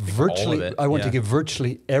give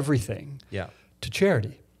virtually everything to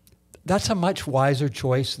charity. That's a much wiser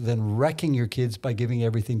choice than wrecking your kids by giving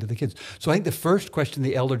everything to the kids. So I think the first question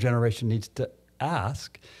the elder generation needs to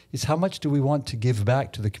ask is, how much do we want to give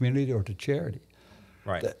back to the community or to charity?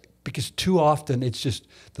 Right. Because too often it's just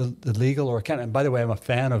the legal or accounting. And by the way, I'm a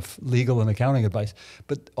fan of legal and accounting advice,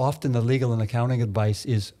 but often the legal and accounting advice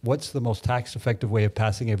is, what's the most tax effective way of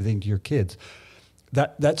passing everything to your kids?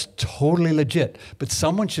 That's totally legit. But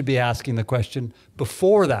someone should be asking the question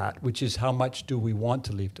before that, which is, how much do we want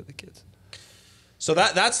to leave to the kids? So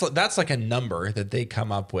that's like a number that they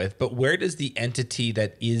come up with, but where does the entity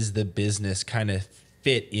that is the business kind of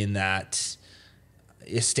fit in that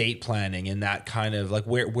estate planning, and that kind of like,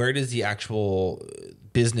 where does the actual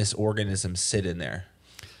business organism sit in there?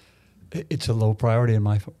 It's a low priority in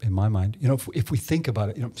my mind. If we think about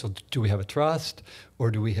it, so do we have a trust,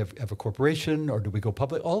 or do we have a corporation, or do we go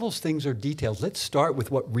public? All those things are details. Let's start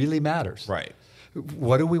with what really matters. Right.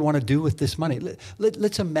 What do we want to do with this money?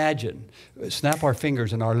 Let's imagine, snap our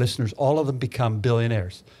fingers, and our listeners, all of them become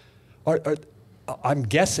billionaires. I'm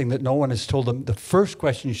guessing that no one has told them the first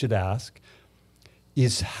question you should ask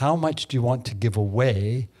is, how much do you want to give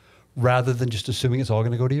away, rather than just assuming it's all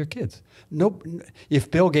going to go to your kids.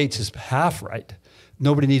 If Bill Gates is half right,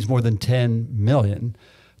 nobody needs more than 10 million,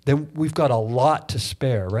 then we've got a lot to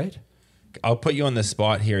spare, right? I'll put you on the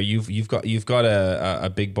spot here. You've got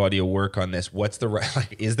a big body of work on this. What's the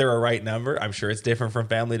right? Is there a right number? I'm sure it's different from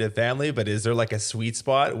family to family, but is there like a sweet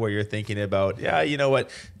spot where you're thinking about, you know what,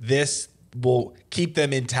 this will keep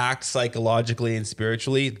them intact psychologically and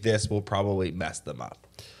spiritually, this will probably mess them up.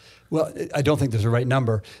 Well, I don't think there's a right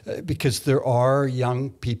number because there are young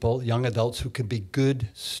people, young adults who can be good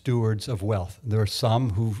stewards of wealth. There are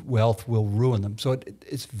some whose wealth will ruin them. So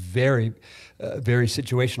it's very, very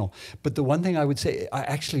situational. But the one thing I would say, I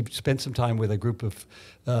actually spent some time with a group of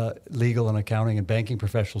legal and accounting and banking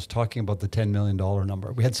professionals talking about the $10 million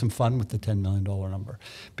number. We had some fun with the $10 million number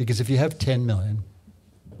because if you have 10 million,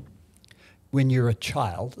 when you're a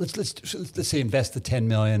child, let's say invest the 10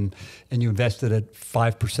 million and you invest it at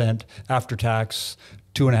 5% after tax,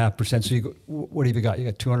 2.5%. So you go, what have you got? You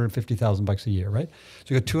got $250,000 a year, right?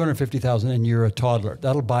 So you got $250,000 and you're a toddler.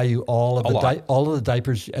 That'll buy you all of the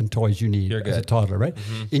diapers and toys you need as a toddler, right?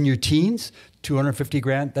 Mm-hmm. In your teens,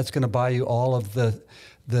 $250,000. That's going to buy you all of the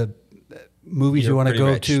movies you want to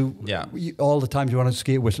go to, all the times you want to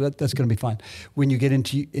skate with. So that's going to be fine. When you get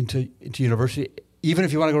into university. Even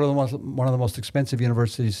if you want to go to one of the most expensive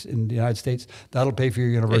universities in the United States, that'll pay for your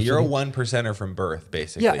university. Yeah, you're a 1%er from birth,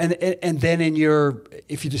 basically. Yeah, and then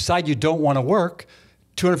if you decide you don't want to work,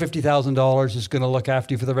 $250,000 is going to look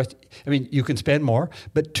after you for the rest. I mean, you can spend more,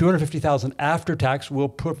 but $250,000 after tax will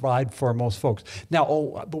provide for most folks. Now,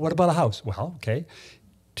 but what about a house? Well, okay.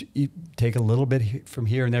 You take a little bit from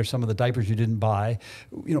here and there, some of the diapers you didn't buy,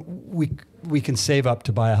 we can save up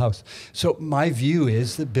to buy a house. So my view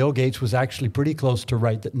is that Bill Gates was actually pretty close to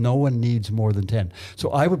right, that no one needs more than 10.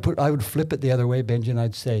 So I would flip it the other way, Benji, and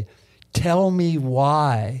I'd say, tell me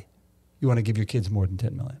why you want to give your kids more than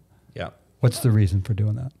 10 million. Yeah. What's the reason for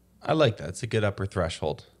doing that? I like that. It's a good upper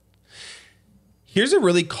threshold. Here's a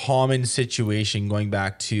really common situation going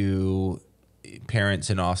back to parents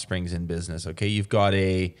and offsprings in business. Okay, you've got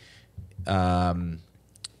a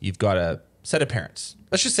set of parents.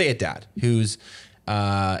 Let's just say a dad who's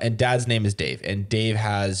and dad's name is Dave, and Dave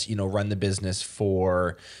has run the business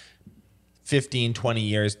for 15, 20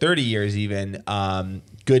 years, 30 years even.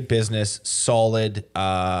 Good business, solid,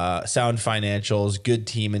 sound financials, good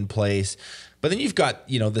team in place. But then you've got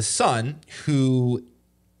the son who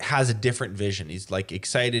has a different vision. He's like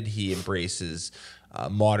excited. He embraces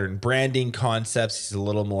modern branding concepts. He's a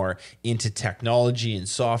little more into technology and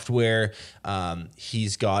software.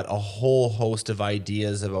 He's got a whole host of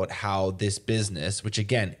ideas about how this business, which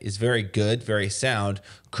again is very good, very sound,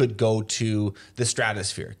 could go to the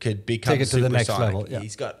stratosphere, could become take it to the next level. Yeah.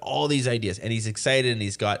 He's got all these ideas and he's excited and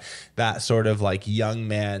he's got that sort of like young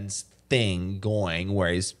man's thing going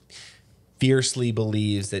where he's fiercely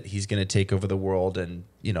believes that he's going to take over the world and,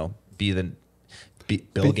 be the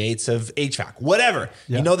Bill Gates of HVAC, whatever.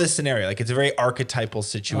 Yeah. You know this scenario, like it's a very archetypal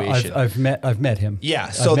situation. I've met him.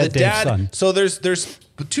 Yeah. So the dad. So there's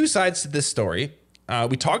two sides to this story.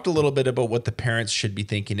 We talked a little bit about what the parents should be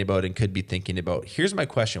thinking about and could be thinking about. Here's my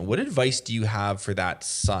question: what advice do you have for that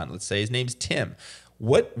son? Let's say his name's Tim.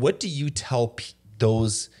 What do you tell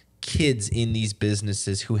those kids in these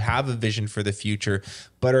businesses who have a vision for the future,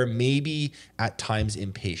 but are maybe at times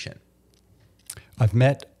impatient? I've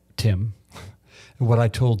met Tim. What I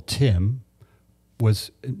told Tim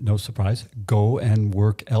was, no surprise, go and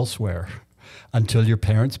work elsewhere until your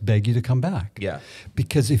parents beg you to come back. Yeah.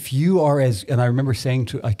 Because if you are and I remember saying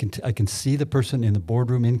I can see the person in the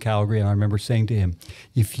boardroom in Calgary, and I remember saying to him,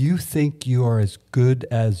 if you think you are as good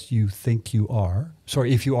as you think you are,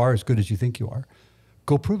 if you are as good as you think you are,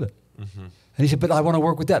 go prove it. Mm-hmm. And he said, but I want to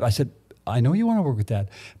work with Dad. I said, I know you want to work with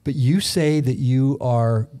Dad, but you say that you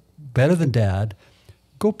are better than Dad,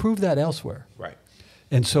 go prove that elsewhere. Right.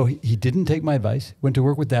 And so he didn't take my advice, went to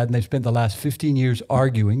work with Dad, and they've spent the last 15 years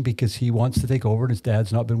arguing because he wants to take over and his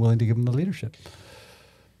dad's not been willing to give him the leadership.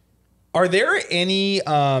 Are there any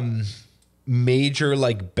major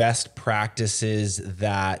best practices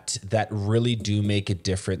that really do make a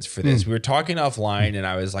difference for this? We were talking offline and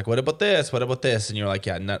I was like, what about this? What about this? And you're like,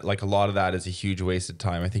 yeah, a lot of that is a huge waste of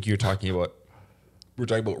time. I think we're talking about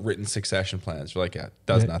written succession plans. You're like, yeah,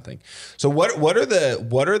 does nothing. So what are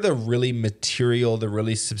the really material, the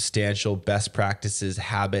really substantial best practices,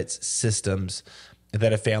 habits, systems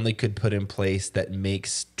that a family could put in place that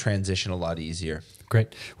makes transition a lot easier?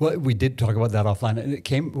 Great. Well, we did talk about that offline.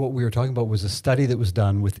 And what we were talking about was a study that was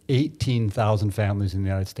done with 18,000 families in the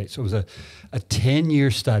United States. So it was a 10-year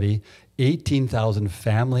study, 18,000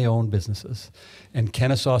 family-owned businesses. And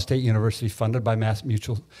Kennesaw State University, funded by Mass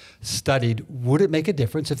Mutual, studied, would it make a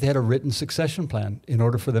difference if they had a written succession plan in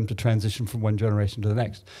order for them to transition from one generation to the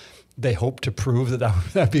next? They hoped to prove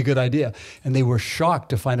that would be a good idea. And they were shocked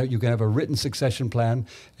to find out you can have a written succession plan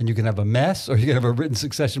and you can have a mess, or you can have a written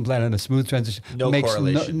succession plan and a smooth transition. No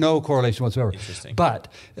correlation. No correlation whatsoever. Interesting. But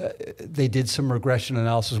they did some regression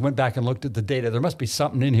analysis, went back and looked at the data. There must be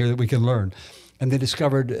something in here that we can learn. And they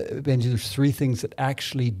discovered, Benji, there's 3 things that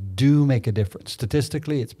actually do make a difference.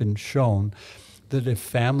 Statistically, it's been shown that if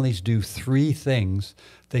families do 3 things,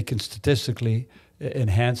 they can statistically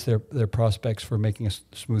enhance their prospects for making a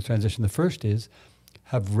smooth transition. The first is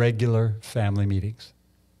have regular family meetings.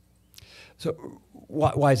 So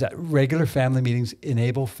why is that? Regular family meetings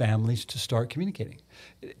enable families to start communicating.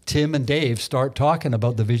 Tim and Dave start talking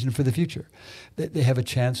about the vision for the future. They have a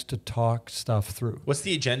chance to talk stuff through. What's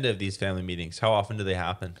the agenda of these family meetings? How often do they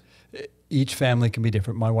happen? Each family can be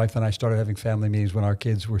different. My wife and I started having family meetings when our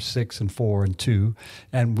kids were 6 and 4 and 2.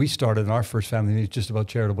 And we started in our first family meeting just about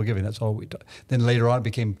charitable giving. That's all we did. Then later on it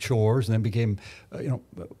became chores, and then became,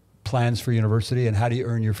 plans for university and how do you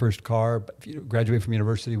earn your first car. If you graduate from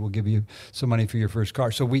university, we'll give you some money for your first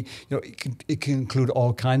car. So it can include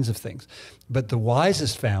all kinds of things. But the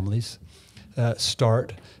wisest families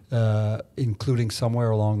start including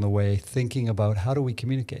somewhere along the way thinking about how do we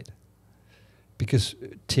communicate. Because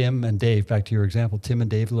Tim and Dave, back to your example, Tim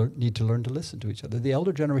and Dave need to learn to listen to each other. The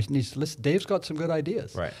elder generation needs to listen. Dave's got some good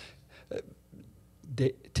ideas. Right.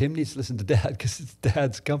 Tim needs to listen to Dad because it's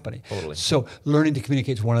Dad's company. Totally. So learning to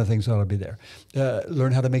communicate is one of the things that ought to be there.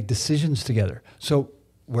 Learn how to make decisions together. So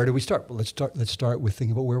where do we start? Well, let's start with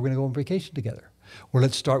thinking about where we're going to go on vacation together. Or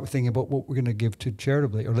let's start with thinking about what we're going to give to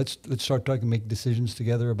charitably. Or let's start talking, make decisions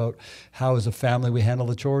together about how as a family we handle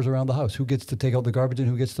the chores around the house. Who gets to take out the garbage and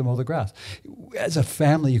who gets to mow the grass. As a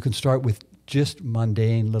family, you can start with just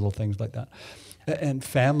mundane little things like that. And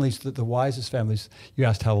families, the wisest families, you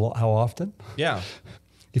asked how often? Yeah.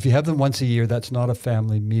 If you have them once a year, that's not a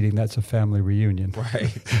family meeting, that's a family reunion.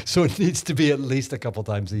 Right. So it needs to be at least a couple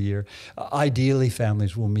times a year. Ideally,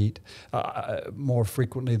 families will meet more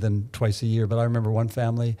frequently than twice a year. But I remember one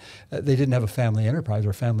family, they didn't have a family enterprise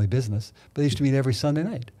or family business, but they used to meet every Sunday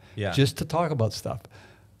night just to talk about stuff.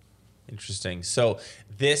 Interesting. So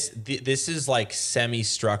this is like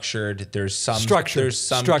semi-structured. There's some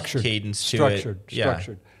cadence to it.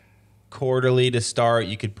 Structured. Quarterly to start.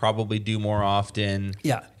 You could probably do more often.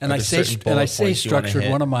 Yeah, and I say structured.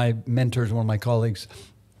 One of my mentors, one of my colleagues,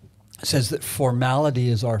 says that formality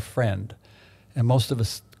is our friend, and most of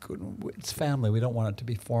us, it's family. We don't want it to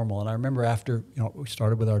be formal. And I remember after we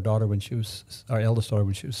started with our daughter when she was our eldest daughter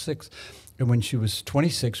when she was 6. And when she was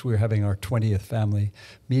 26, we were having our 20th family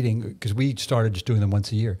meeting because we started just doing them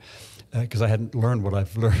once a year because I hadn't learned what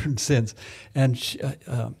I've learned since. And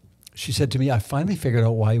she said to me, I finally figured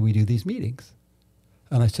out why we do these meetings.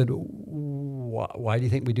 And I said, why do you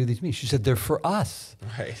think we do these meetings? She said, they're for us.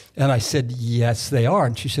 Right. And I said, yes, they are.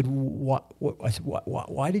 And she said, I said,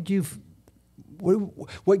 why did you,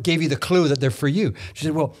 what gave you the clue that they're for you? She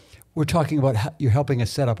said, well, we're talking about how you're helping us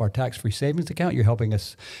set up our tax-free savings account. You're helping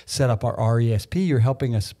us set up our RESP. You're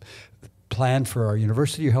helping us plan for our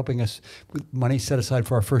university. You're helping us with money set aside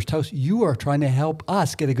for our first house. You are trying to help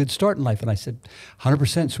us get a good start in life. And I said,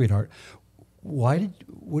 100%, sweetheart. What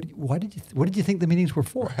did you think the meetings were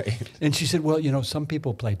for? Right. And she said, well, some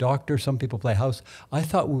people play doctor, some people play house. I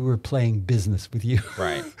thought we were playing business with you.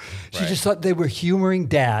 Right. She just thought they were humoring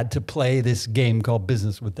Dad to play this game called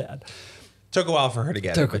Business with Dad. Took a while for her to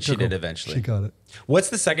get it, but she did eventually. She got it. What's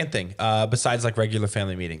the second thing besides like regular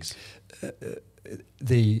family meetings?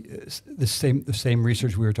 The same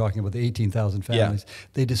research we were talking about, the 18,000 families,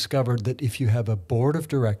 they discovered that if you have a board of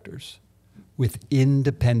directors with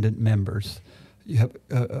independent members, you have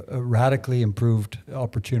a radically improved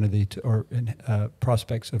opportunity or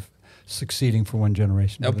prospects of succeeding for one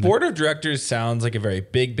generation. Now, board of directors sounds like a very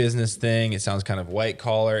big business thing. It sounds kind of white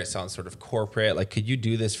collar. It sounds sort of corporate. Like, could you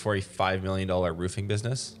do this for a $5 million roofing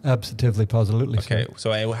business? Absolutely, positively. Okay,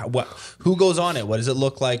 so who goes on it? What does it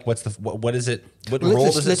look like? What is it? What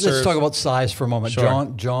role does it serve? Let's talk about size for a moment.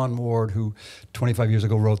 Sure. John Ward, who 25 years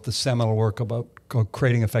ago wrote the seminal work called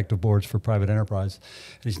Creating Effective Boards for Private Enterprise.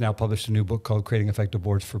 And he's now published a new book called Creating Effective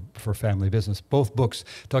Boards for Family Business. Both books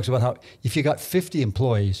talks about how if you got 50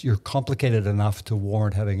 employees, you're complicated enough to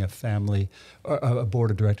warrant having a board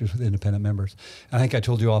of directors with independent members. And I think I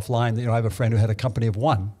told you offline that I have a friend who had a company of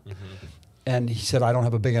one. Mm-hmm. And he said, I don't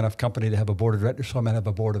have a big enough company to have a board of directors, so I'm going to have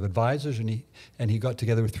a board of advisors. And he got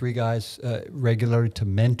together with 3 guys regularly to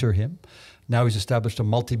mentor him. Now he's established a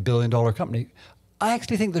multi-billion-dollar company. I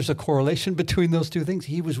actually think there's a correlation between those two things.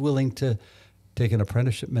 He was willing to take an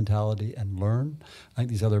apprenticeship mentality and learn. I think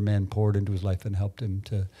these other men poured into his life and helped him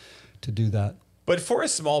to do that. But for a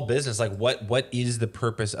small business, like what is the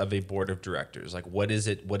purpose of a board of directors? Like what is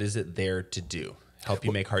it there to do? Help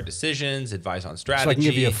you make hard decisions, advise on strategy. So I can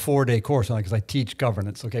give you a 4-day course on it because I teach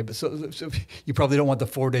governance. Okay, but so you probably don't want the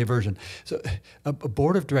 4-day version. So a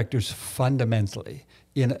board of directors fundamentally,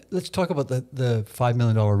 let's talk about the $5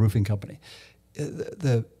 million roofing company.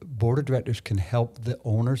 the board of directors can help the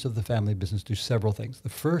owners of the family business do several things. The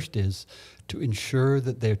first is to ensure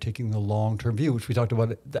that they're taking the long-term view, which we talked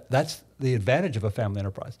about. That's the advantage of a family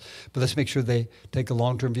enterprise. But let's make sure they take a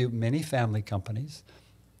long-term view. Many family companies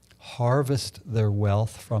harvest their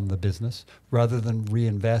wealth from the business rather than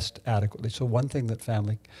reinvest adequately. So one thing that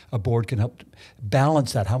a board can help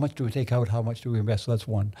balance that. How much do we take out? How much do we invest? So that's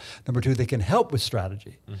one. Number two, they can help with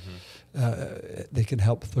strategy. They can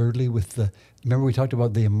help thirdly with remember we talked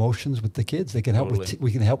about the emotions with the kids. They can help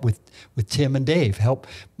we can help with Tim and Dave. Help.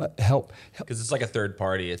 Because it's like a third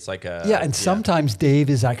party. It's like sometimes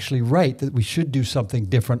Dave is actually right that we should do something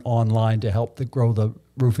different online to help grow the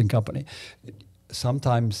roofing company.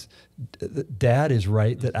 Sometimes dad is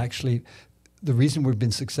right that actually the reason we've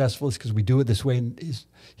been successful is because we do it this way, and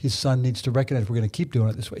his son needs to recognize we're going to keep doing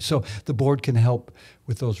it this way. So the board can help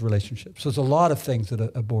with those relationships. So there's a lot of things that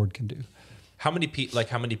a board can do. How many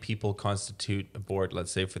people constitute a board,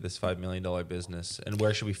 let's say, for this $5 million business, and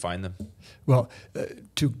where should we find them? Well,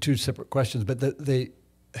 two separate questions, but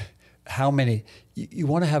how many? You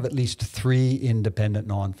want to have at least 3 independent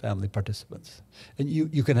non-family participants. And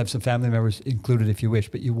you can have some family members included if you wish,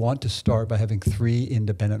 but you want to start by having 3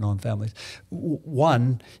 independent non-families.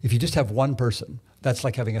 One, if you just have one person, that's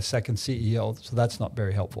like having a second CEO, so that's not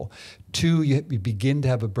very helpful. 2, you begin to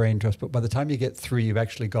have a brain trust, but by the time you get 3, you've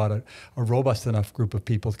actually got a robust enough group of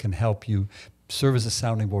people that can help you serve as a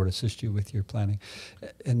sounding board, assist you with your planning.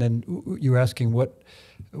 And then you were asking what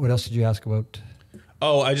else did you ask about?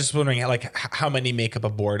 Oh, I was just wondering, how many make up a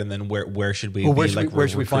board, and then where should we where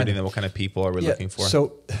should we find them? What kind of people are we looking for?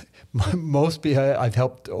 So, I've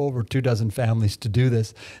helped over 24 families to do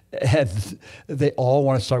this, and they all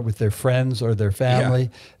want to start with their friends or their family. Yeah.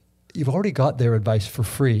 You've already got their advice for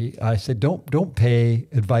free. I said, don't pay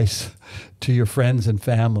advice to your friends and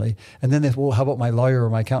family. And then well, how about my lawyer or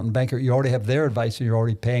my accountant banker? You already have their advice, and you're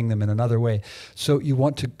already paying them in another way. So you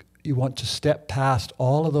want to step past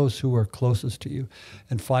all of those who are closest to you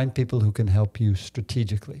and find people who can help you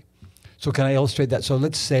strategically. So can I illustrate that? So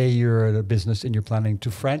let's say you're at a business and you're planning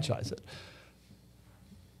to franchise it.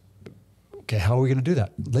 Okay, how are we going to do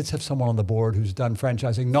that? Let's have someone on the board who's done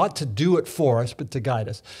franchising, not to do it for us, but to guide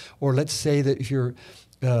us. Or let's say that if you're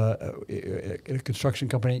in a construction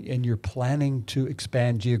company and you're planning to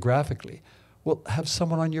expand geographically, well, have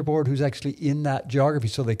someone on your board who's actually in that geography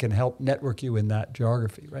so they can help network you in that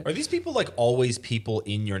geography, right? Are these people always people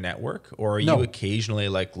in your network, or are you occasionally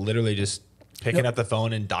literally just picking up the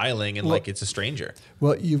phone and dialing and it's a stranger?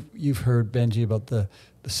 Well, you've heard, Benji, about the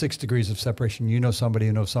 6 degrees of separation. You know somebody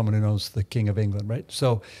who knows someone who knows the King of England, right?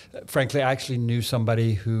 So frankly, I actually knew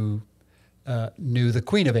somebody who knew the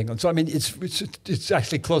Queen of England. So I mean, it's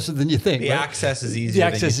actually closer than you think. The access is easier. The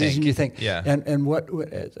access is easier than you think. Yeah. And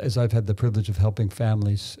as I've had the privilege of helping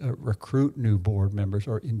families recruit new board members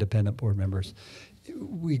or independent board members,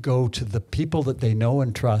 we go to the people that they know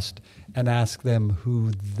and trust and ask them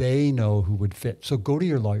who they know who would fit. So go to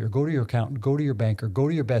your lawyer, go to your accountant, go to your banker, go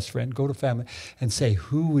to your best friend, go to family, and say,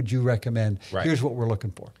 who would you recommend? Right. Here's what we're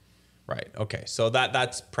looking for. Right. Okay. So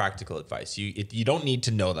that's practical advice. You don't need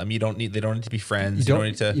to know them. They don't need to be friends. You don't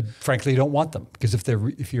need to. Frankly, you don't want them, because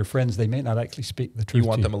if you're friends, they may not actually speak the truth. You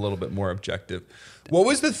want them a little bit more objective. What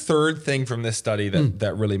was the third thing from this study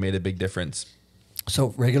that really made a big difference?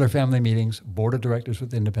 So regular family meetings, board of directors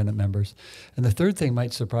with independent members, and the third thing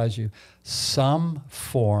might surprise you: some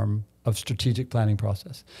form of strategic planning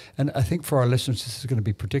process. And I think for our listeners, this is going to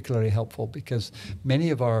be particularly helpful, because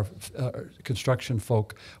many of our construction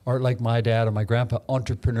folk are like my dad or my grandpa,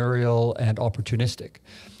 entrepreneurial and opportunistic.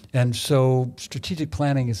 And so strategic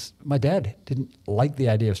planning is, my dad didn't like the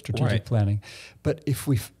idea of strategic planning, but if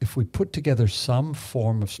we put together some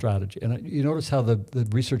form of strategy, and you notice how the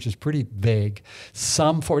research is pretty vague,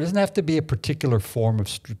 some form, it doesn't have to be a particular form of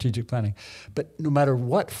strategic planning, but no matter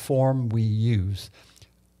what form we use,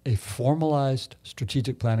 a formalized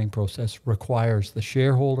strategic planning process requires the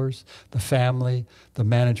shareholders, the family, the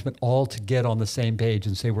management, all to get on the same page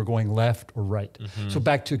and say we're going left or right. Mm-hmm. So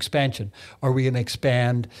back to expansion. Are we going to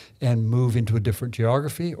expand and move into a different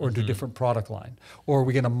geography or into a different product line? Or are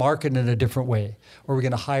we going to market in a different way? Or are we going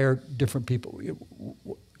to hire different people?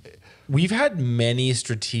 We've had many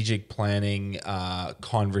strategic planning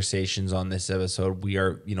conversations on this episode. We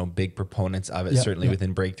are, big proponents of it. Certainly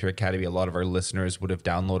within Breakthrough Academy, a lot of our listeners would have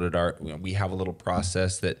downloaded we have a little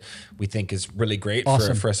process that we think is really great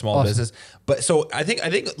for a small business. But so I think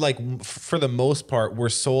for the most part, we're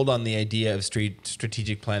sold on the idea of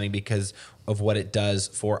strategic planning because of what it does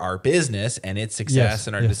for our business and its success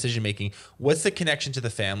and our decision making. What's the connection to the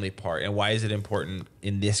family part, and why is it important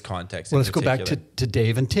in this context? Well, let's go back to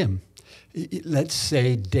Dave and Tim. Let's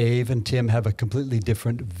say Dave and Tim have a completely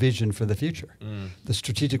different vision for the future. The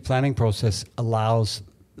strategic planning process allows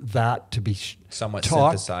that to be somewhat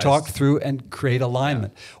synthesized, talk through and create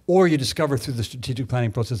alignment. Or you discover through the strategic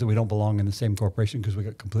planning process that we don't belong in the same corporation because we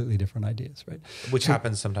got completely different ideas, right? Which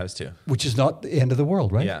happens sometimes too. Which is not the end of the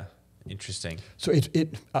world, right? Yeah, interesting. So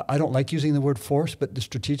I don't like using the word force, but the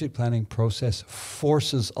strategic planning process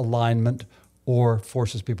forces alignment or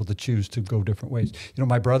forces people to choose to go different ways. You know,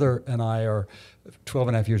 my brother and I are 12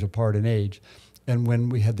 and a half years apart in age. And when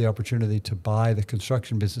we had the opportunity to buy the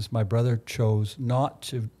construction business, my brother chose not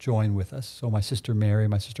to join with us. So my sister Mary,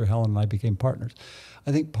 my sister Helen, and I became partners.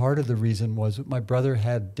 I think part of the reason was that my brother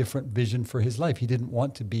had different vision for his life. He didn't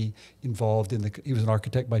want to be involved in he was an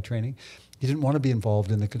architect by training. He didn't want to be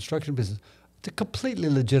involved in the construction business. It's a completely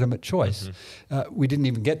legitimate choice. We didn't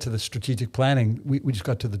even get to the strategic planning. We just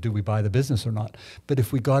got to the do we buy the business or not. But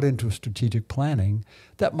if we got into a strategic planning,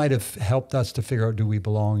 that might have helped us to figure out do we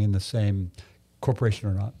belong in the same corporation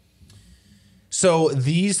or not. So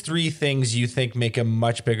these three things you think make a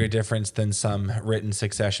much bigger difference than some written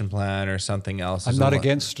succession plan or something else? I'm not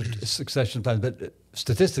against succession plans, but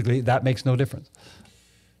statistically, that makes no difference.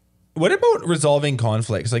 What about resolving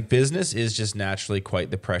conflicts? Like business is just naturally quite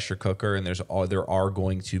the pressure cooker, and there are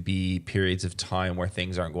going to be periods of time where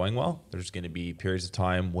things aren't going well. There's going to be periods of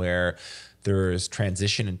time where there's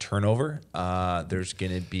transition and turnover. There's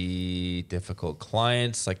going to be difficult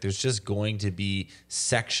clients. Like there's just going to be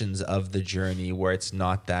sections of the journey where it's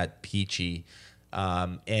not that peachy.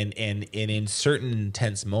 And in certain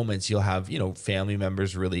intense moments, you'll have, family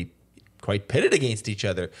members really quite pitted against each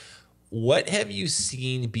other. What have you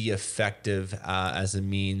seen be effective as a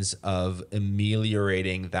means of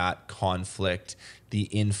ameliorating that conflict, the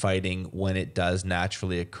infighting when it does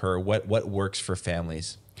naturally occur? What works for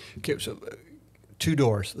families? Okay, so two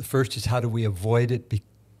doors. The first is how do we avoid it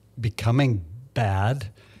becoming bad?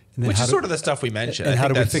 And then which is sort of the stuff we mentioned. And I how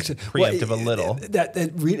think do we that's fix it? Preemptive a little.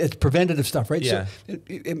 It's preventative stuff, right? Yeah. So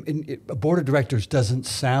a board of directors doesn't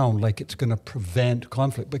sound like it's going to prevent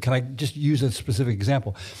conflict. But can I just use a specific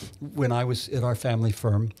example? When I was at our family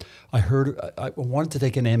firm, I wanted to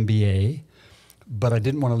take an MBA, but I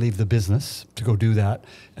didn't want to leave the business to go do that.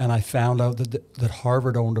 And I found out that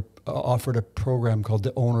Harvard offered a program called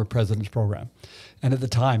the Owner President's Program. And at the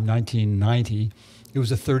time, 1990, it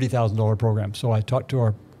was a $30,000 program. So I talked to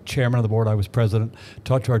our chairman of the board, I was president,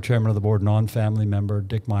 talked to our chairman of the board, non-family member,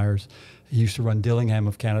 Dick Myers. He used to run Dillingham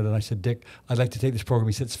of Canada. And I said, Dick, I'd like to take this program.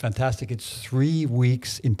 He said, it's fantastic. It's 3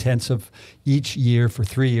 weeks intensive each year for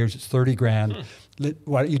 3 years. It's $30,000.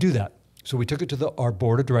 Why don't you do that? So we took it to our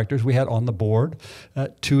board of directors. We had on the board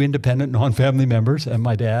 2 independent non-family members, and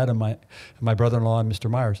my dad and my brother-in-law and Mr.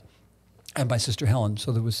 Myers, and my sister Helen.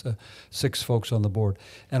 So there was 6 folks on the board.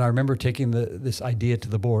 And I remember taking this idea to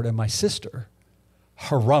the board, and my sister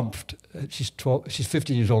harumphed. She's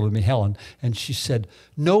 15 years older than me, Helen, and she said,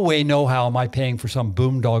 no way, no how am I paying for some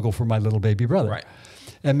boondoggle for my little baby brother. Right.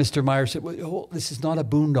 And Mr. Myers said, well, this is not a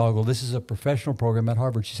boondoggle. This is a professional program at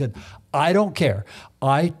Harvard. She said, I don't care.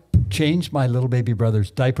 I changed my little baby brother's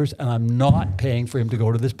diapers, and I'm not paying for him to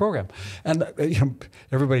go to this program. And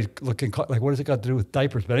everybody's looking like, what has it got to do with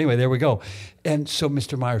diapers? But anyway, there we go. And so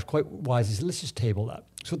Mr. Myers, quite wisely, said, let's just table that.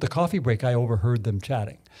 So at the coffee break, I overheard them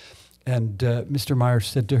chatting. And Mr. Myers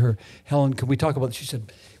said to her, Helen, can we talk about this? She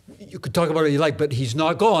said, you could talk about it you like, but he's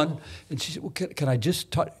not gone. And she said, well, can I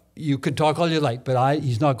just talk? You can talk all you like, but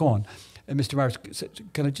he's not gone. And Mr. Myers said,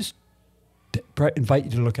 can I just invite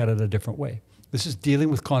you to look at it a different way? This is dealing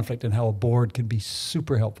with conflict and how a board can be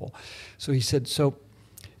super helpful. So he said,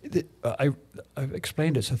 I've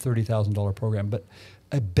explained it's a $30,000 program, but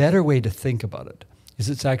a better way to think about it is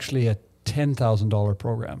it's actually a $10,000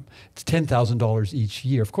 program. It's $10,000 each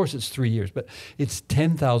year. Of course, it's 3 years, but it's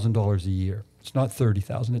 $10,000 a year. It's not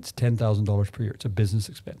 $30,000. It's $10,000 per year. It's a business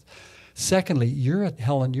expense. Secondly,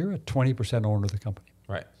 Helen, you're a 20% owner of the company.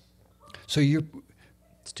 Right. So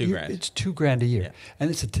it's $2,000. It's $2,000 a year, yeah.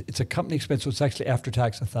 And it's a company expense. So it's actually after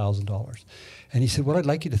tax $1,000. And he said, what I'd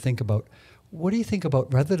like you to think about, what do you think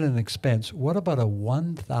about rather than an expense? What about a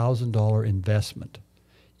 $1,000 investment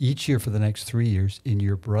each year for the next 3 years in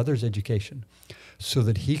your brother's education, so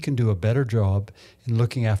that he can do a better job in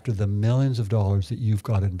looking after the millions of dollars that you've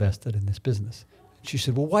got invested in this business? She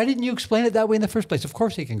said, well, why didn't you explain it that way in the first place? Of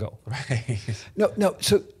course he can go. Right.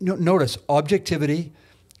 Notice objectivity,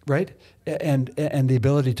 right? And the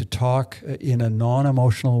ability to talk in a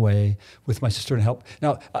non-emotional way with my sister and help.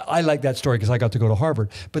 Now, I like that story because I got to go to Harvard.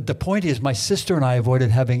 But the point is, my sister and I avoided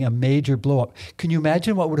having a major blow-up. Can you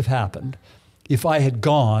imagine what would have happened if I had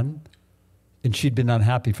gone and she'd been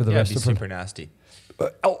unhappy for the rest it'd of be her super nasty.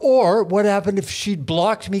 Or what happened if she'd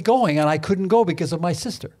blocked me going and I couldn't go because of my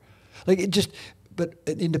sister? Like it just, but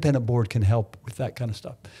an independent board can help with that kind of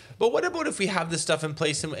stuff. But what about if we have this stuff in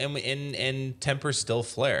place and tempers still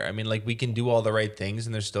flare? I mean, like we can do all the right things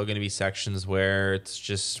and there's still going to be sections where it's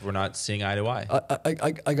just, we're not seeing eye to eye.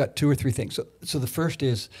 I got 2 or 3 things. So the first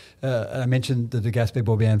is, I mentioned the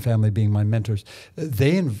Gaspé-Beaubien family being my mentors.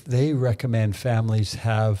 They recommend families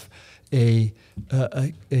have a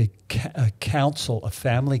council, a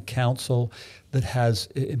family council that has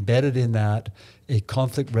embedded in that a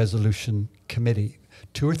conflict resolution committee.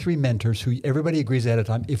 2 or 3 mentors who everybody agrees ahead of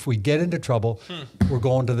time. If we get into trouble, we're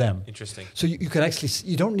going to them. Interesting. So you can actually,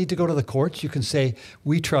 you don't need to go to the courts. You can say,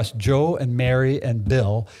 we trust Joe and Mary and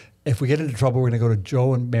Bill. If we get into trouble, we're going to go to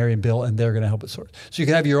Joe and Mary and Bill, and they're going to help us sort. So you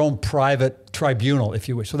can have your own private tribunal, if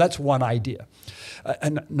you wish. So that's one idea.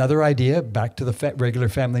 Another idea, back to the regular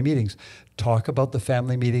family meetings. Talk about the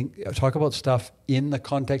family meeting. Talk about stuff in the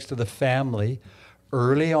context of the family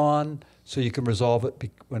early on, so you can resolve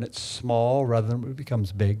it when it's small rather than when it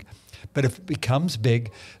becomes big. But if it becomes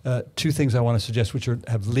big, 2 things I want to suggest which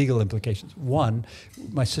have legal implications. One,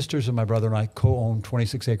 my sisters and my brother and I co-own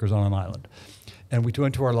 26 acres on an island. And we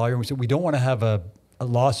went to our lawyer and we said, we don't want to have a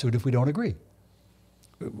lawsuit if we don't agree.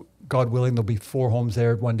 God willing, there'll be 4 homes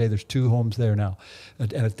there. One day there's 2 homes there now,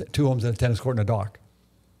 and 2 homes and a tennis court and a dock.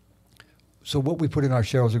 So what we put in our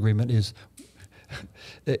shareholders agreement is,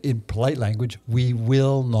 in polite language, we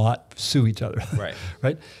will not sue each other. Right.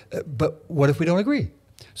 Right? But what if we don't agree?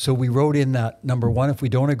 So we wrote in that, number 1, if we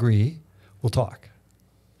don't agree, we'll talk.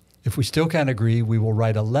 If we still can't agree, we will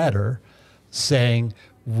write a letter saying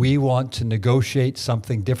we want to negotiate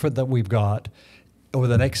something different than we've got over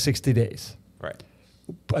the next 60 days. Right.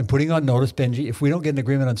 I'm putting on notice, Benji, if we don't get an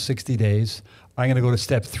agreement on 60 days, I'm going to go to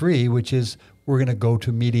step 3, which is we're going to go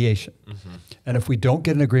to mediation. Mm-hmm. And if we don't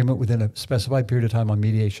get an agreement within a specified period of time on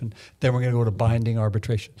mediation, then we're going to go to binding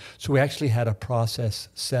arbitration. So we actually had a process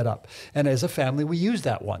set up. And as a family, we used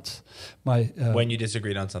that once. When you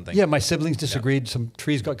disagreed on something. Yeah, my siblings disagreed. Yeah. Some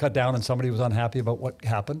trees got cut down and somebody was unhappy about what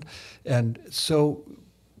happened. And so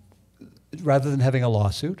rather than having a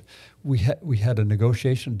lawsuit, we had a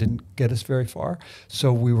negotiation, didn't get us very far.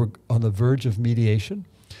 So we were on the verge of mediation,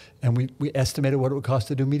 and we estimated what it would cost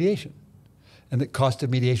to do mediation. And the cost of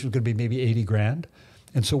mediation was going to be maybe 80 grand.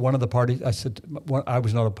 And so one of the parties, I said, I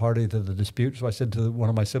was not a party to the dispute, so I said to one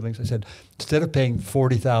of my siblings, I said, instead of paying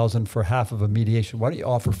 $40,000 for half of a mediation, why don't you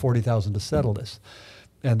offer $40,000 to settle this?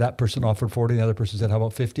 And that person offered 40, and the other person said, how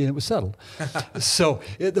about 50? And it was settled. So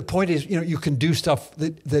the point is, you can do stuff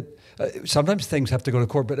that sometimes things have to go to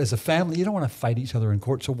court, but as a family, you don't want to fight each other in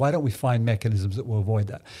court. So why don't we find mechanisms that will avoid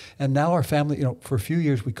that? And now our family, for a few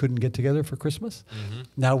years, we couldn't get together for Christmas. Mm-hmm.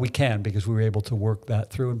 Now we can, because we were able to work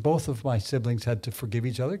that through. And both of my siblings had to forgive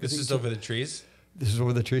each other. This is over the trees? This is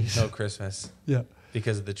over the trees. No Christmas. Yeah.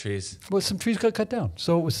 Because of the trees. Well, some trees got cut down.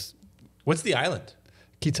 So it was... What's the island?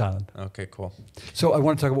 Keats Island. Okay, cool. So I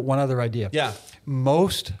want to talk about one other idea. Yeah.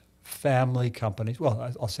 Most family companies,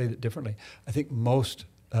 well, I'll say that differently. I think most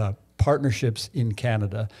partnerships in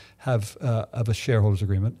Canada have a shareholders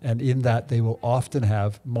agreement, and in that they will often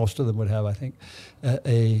have, most of them would have, I think,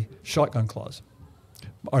 a shotgun clause.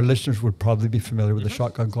 Our listeners would probably be familiar with the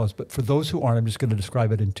shotgun clause, but for those who aren't, I'm just going to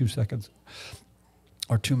describe it in 2 seconds.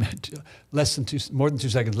 Or 2 minutes, more than 2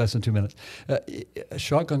 seconds, less than 2 minutes. A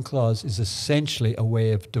shotgun clause is essentially a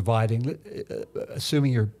way of dividing,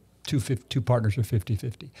 assuming your two partners are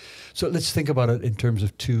 50-50. So let's think about it in terms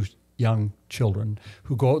of 2 young children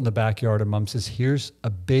who go out in the backyard and mom says, here's a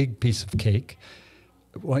big piece of cake.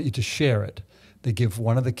 I want you to share it. They give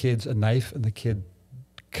one of the kids a knife and the kid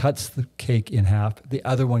cuts the cake in half. The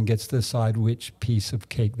other one gets to decide which piece of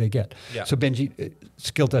cake they get. Yeah. So Benji,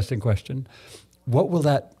 skill testing question. What will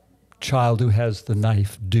that child who has the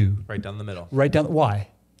knife do? Right down the middle. Right down. Why?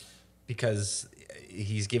 Because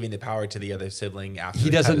he's giving the power to the other sibling after he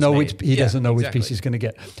doesn't know which which piece he's going to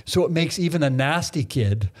get. So it makes even a nasty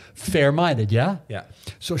kid fair-minded. Yeah. Yeah.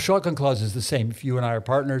 So shotgun clause is the same. If you and I are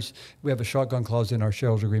partners, we have a shotgun clause in our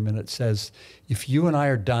shareholders agreement that says if you and I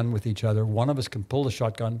are done with each other, one of us can pull the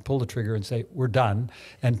shotgun, pull the trigger, and say we're done.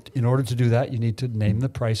 And in order to do that, you need to name the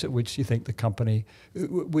price at which you think the company,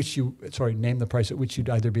 name the price at which you'd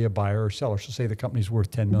either be a buyer or seller. So say the company's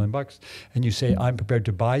worth $10 million, and you say I'm prepared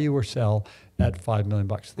to buy you or sell at $5 million.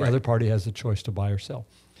 The other party has the choice to buy or sell.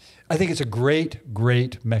 I think it's a great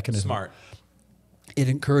mechanism. Smart. It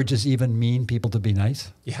encourages even mean people to be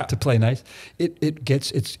nice, to play nice. It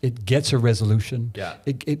gets a resolution. Yeah.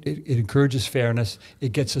 It encourages fairness.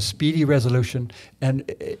 It gets a speedy resolution, and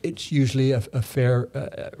it's usually a fair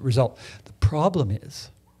result. The problem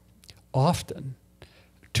is, often,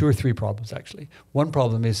 two or three problems actually. One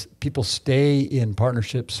problem is people stay in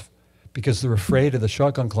partnerships because they're afraid of the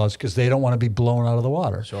shotgun clause because they don't want to be blown out of the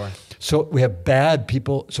water. Sure. So we have bad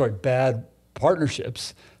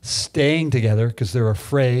partnerships staying together because they're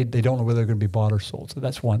afraid, they don't know whether they're going to be bought or sold. So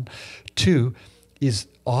that's one. Two is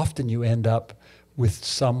often you end up with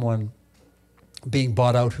someone being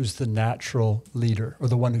bought out who's the natural leader or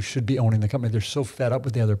the one who should be owning the company. They're so fed up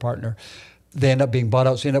with the other partner. They end up being bought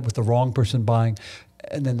out, so you end up with the wrong person buying.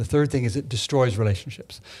 And then the third thing is it destroys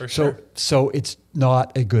relationships. For sure. So it's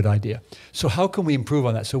not a good idea. So how can we improve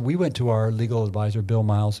on that? So we went to our legal advisor, Bill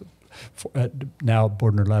Miles, now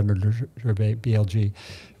Bordner Ladner BLG.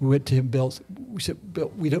 We went to him, Bill. We said,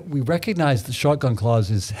 Bill, we recognize the shotgun clause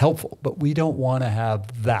is helpful, but we don't want to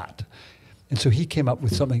have that. And so he came up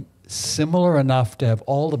with something similar enough to have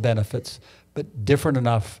all the benefits, but different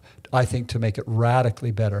enough, I think, to make it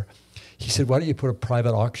radically better. He said, why don't you put a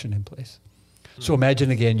private auction in place? So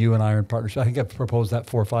imagine, again, you and I are in partnership. I think I've proposed that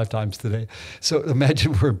 4 or 5 times today. So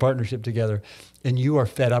imagine we're in partnership together and you are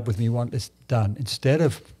fed up with me, you want this done. Instead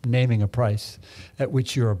of naming a price at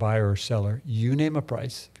which you're a buyer or seller, you name a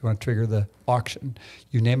price. If you want to trigger the auction,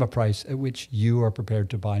 you name a price at which you are prepared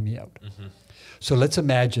to buy me out. Mm-hmm. So let's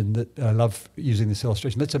imagine that, I love using this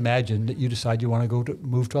illustration, let's imagine that you decide you want to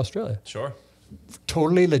move to Australia. Sure.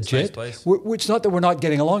 Totally legit. Nice place. It's not that we're not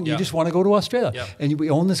getting along. You just want to go to Australia. Yeah. And we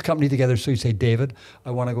own this company together. So you say, David,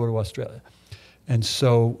 I want to go to Australia. And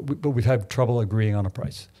so, but we've had trouble agreeing on a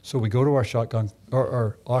price. So we go to our shotgun or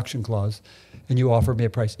our auction clause and you offer me a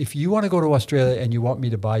price. If you want to go to Australia and you want me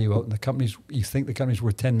to buy you out and you think the company's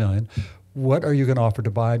worth 10 million, what are you going to offer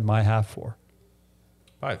to buy my half for?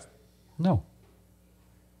 5. No.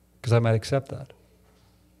 Because I might accept that.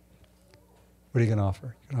 What are you going to offer?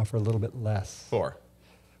 You're going to offer a little bit less. 4.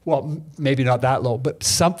 Well, maybe not that low, but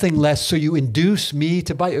something less. So you induce me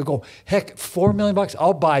to buy you. Go, heck, $4 million,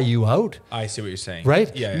 I'll buy you out. I see what you're saying.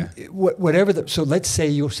 Right? Yeah. Whatever. So let's say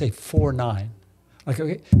you say 4.9. Like,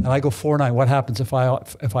 okay, and I go 4.9. What happens if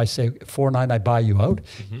I say 4.9? I buy you out.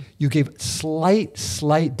 Mm-hmm. You gave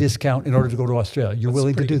slight discount in order to go to Australia. You're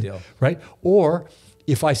willing to do that, right? Or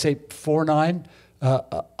if I say 4.9.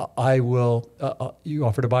 I will, you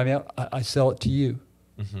offer to buy me out, I sell it to you.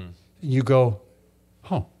 Mm-hmm. And you go,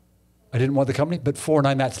 I didn't want the company, but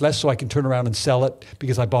 4.9, that's less, so I can turn around and sell it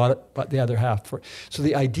because I bought the other half. So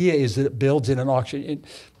the idea is that it builds in an auction.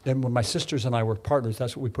 And when my sisters and I were partners,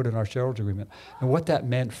 that's what we put in our shareholder agreement. And what that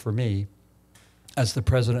meant for me, as the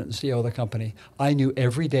president and CEO of the company, I knew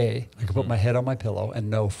every day I could put my head on my pillow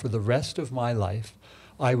and know for the rest of my life,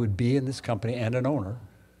 I would be in this company and an owner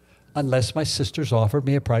unless my sisters offered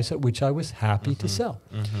me a price at which I was happy to sell.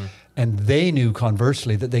 Mm-hmm. And they knew,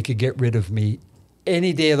 conversely, that they could get rid of me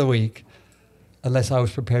any day of the week unless I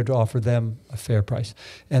was prepared to offer them a fair price.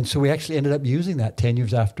 And so we actually ended up using that 10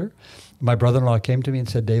 years after. My brother-in-law came to me and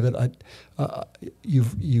said, David,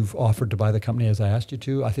 you've offered to buy the company as I asked you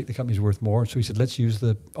to. I think the company's worth more. So he said, let's use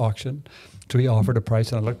the auction. So he offered a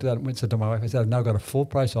price, and I looked at that and said to my wife, I said, I've now got a full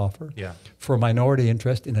price offer for a minority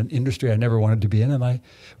interest in an industry I never wanted to be in. And I,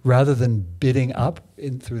 rather than bidding up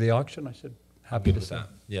through the auction, I said, happy to sell.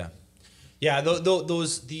 Yeah. Yeah,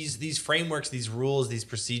 these frameworks, these rules, these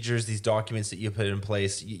procedures, these documents that you put in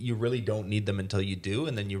place, you really don't need them until you do,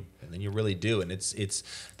 and then you really do. And it's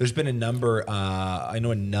there's been a number, I know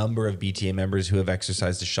a number of BTA members who have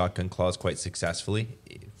exercised the shotgun clause quite successfully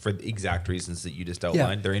for the exact reasons that you just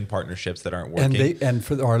outlined. Yeah. They're in partnerships that aren't working. And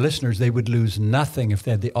for our listeners, they would lose nothing if they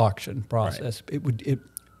had the auction process. Right. It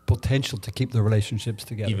potential to keep the relationships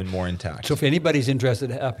together even more intact. So if anybody's interested,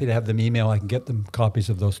 happy to have them email. I can get them copies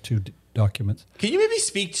of those two documents. Can you maybe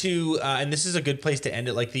speak to, and this is a good place to end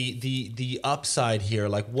it, like the upside here,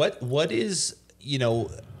 like what is,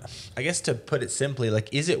 I guess to put it simply,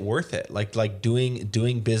 like, is it worth it? Like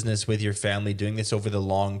doing business with your family, doing this over the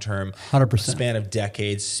long term 100% span of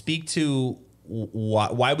decades. Speak to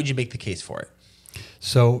why would you make the case for it?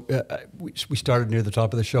 So we started near the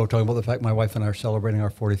top of the show talking about the fact my wife and I are celebrating our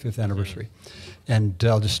 45th anniversary. And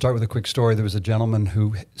I'll just start with a quick story. There was a gentleman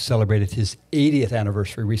who celebrated his 80th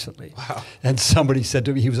anniversary recently. Wow. And somebody said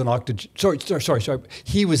to me, he was an sorry.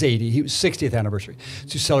 He was 80. He was 60th anniversary.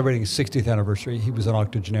 So he's celebrating his 60th anniversary. He was an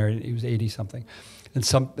octogenarian. He was 80 something. And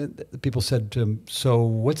some people said to him, so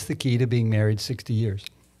what's the key to being married 60 years?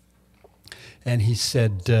 And he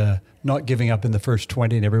said, not giving up in the first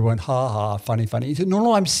 20, and everyone, funny. He said,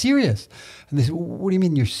 no, I'm serious. And they said, what do you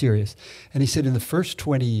mean you're serious? And he said, in the first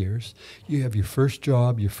 20 years, you have your first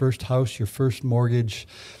job, your first house, your first mortgage,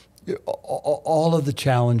 all of the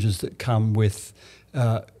challenges that come with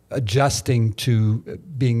adjusting to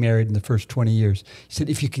being married in the first 20 years. He said,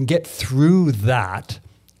 if you can get through that,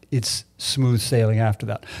 it's smooth sailing after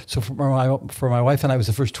that. So for my wife and I, it was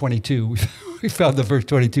the first 22. We found the first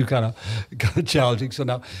 22 kind of challenging. So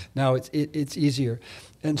now it's easier.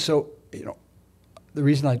 And so, you know, the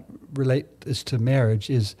reason I relate this to marriage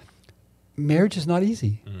is not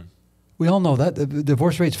easy. We all know that. The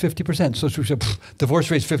divorce rate's 50%. So we say,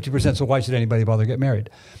 divorce rate's 50%, so why should anybody bother get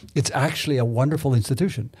married? It's actually a wonderful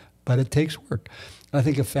institution, but it takes work. And I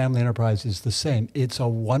think a family enterprise is the same. It's a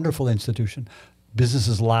wonderful institution.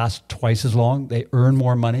 Businesses last twice as long. They earn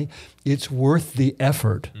more money. It's worth the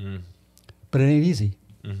effort, but it ain't easy.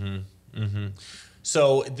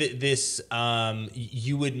 So this,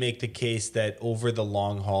 you would make the case that over the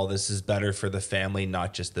long haul, this is better for the family,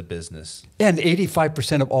 not just the business. And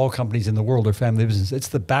 85% of all companies in the world are family businesses. It's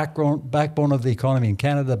the backbone of the economy in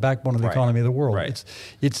Canada, the backbone of the economy of the world. Right.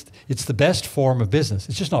 It's the best form of business.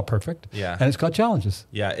 It's just not perfect. Yeah. And it's got challenges.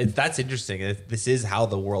 Yeah, that's interesting. This is how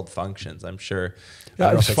the world functions, I'm sure. Yeah, I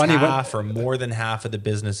don't know it's if funny half or more than half of the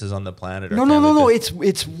businesses on the planet are No. family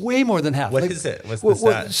It's way more than half. What is it? What's the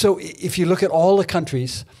stat? So if you look at all the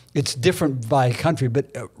countries, it's different by country, but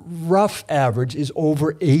a rough average is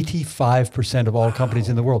over 85% of all companies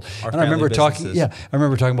in the world. Our And I remember family businesses. I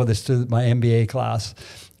remember talking about this to my MBA class.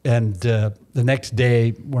 And the next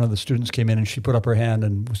day, one of the students came in and she put up her hand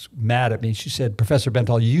and was mad at me. She said, "Professor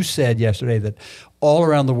Bentall, you said yesterday that all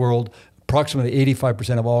around the world, approximately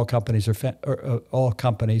 85% of all companies are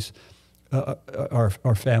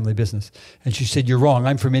family business." And she said, "You're wrong.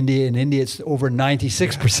 I'm from India. In India, it's over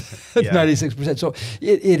 96%. Yeah. 96%. So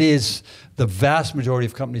it is the vast majority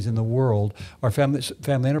of companies in the world are family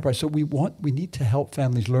enterprise. So we need to help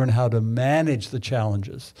families learn how to manage the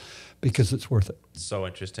challenges because it's worth it." So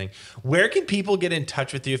interesting. Where can people get in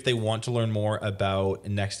touch with you if they want to learn more about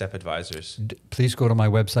Next Step Advisors? Please go to my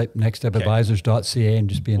website, nextstepadvisors.ca, and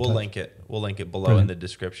just be in touch. We'll link it below in the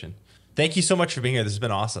description. Thank you so much for being here. This has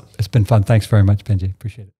been awesome. It's been fun. Thanks very much, Benji.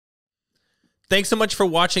 Appreciate it. Thanks so much for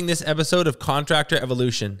watching this episode of Contractor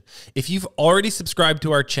Evolution. If you've already subscribed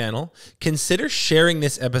to our channel, consider sharing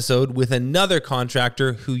this episode with another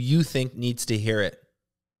contractor who you think needs to hear it.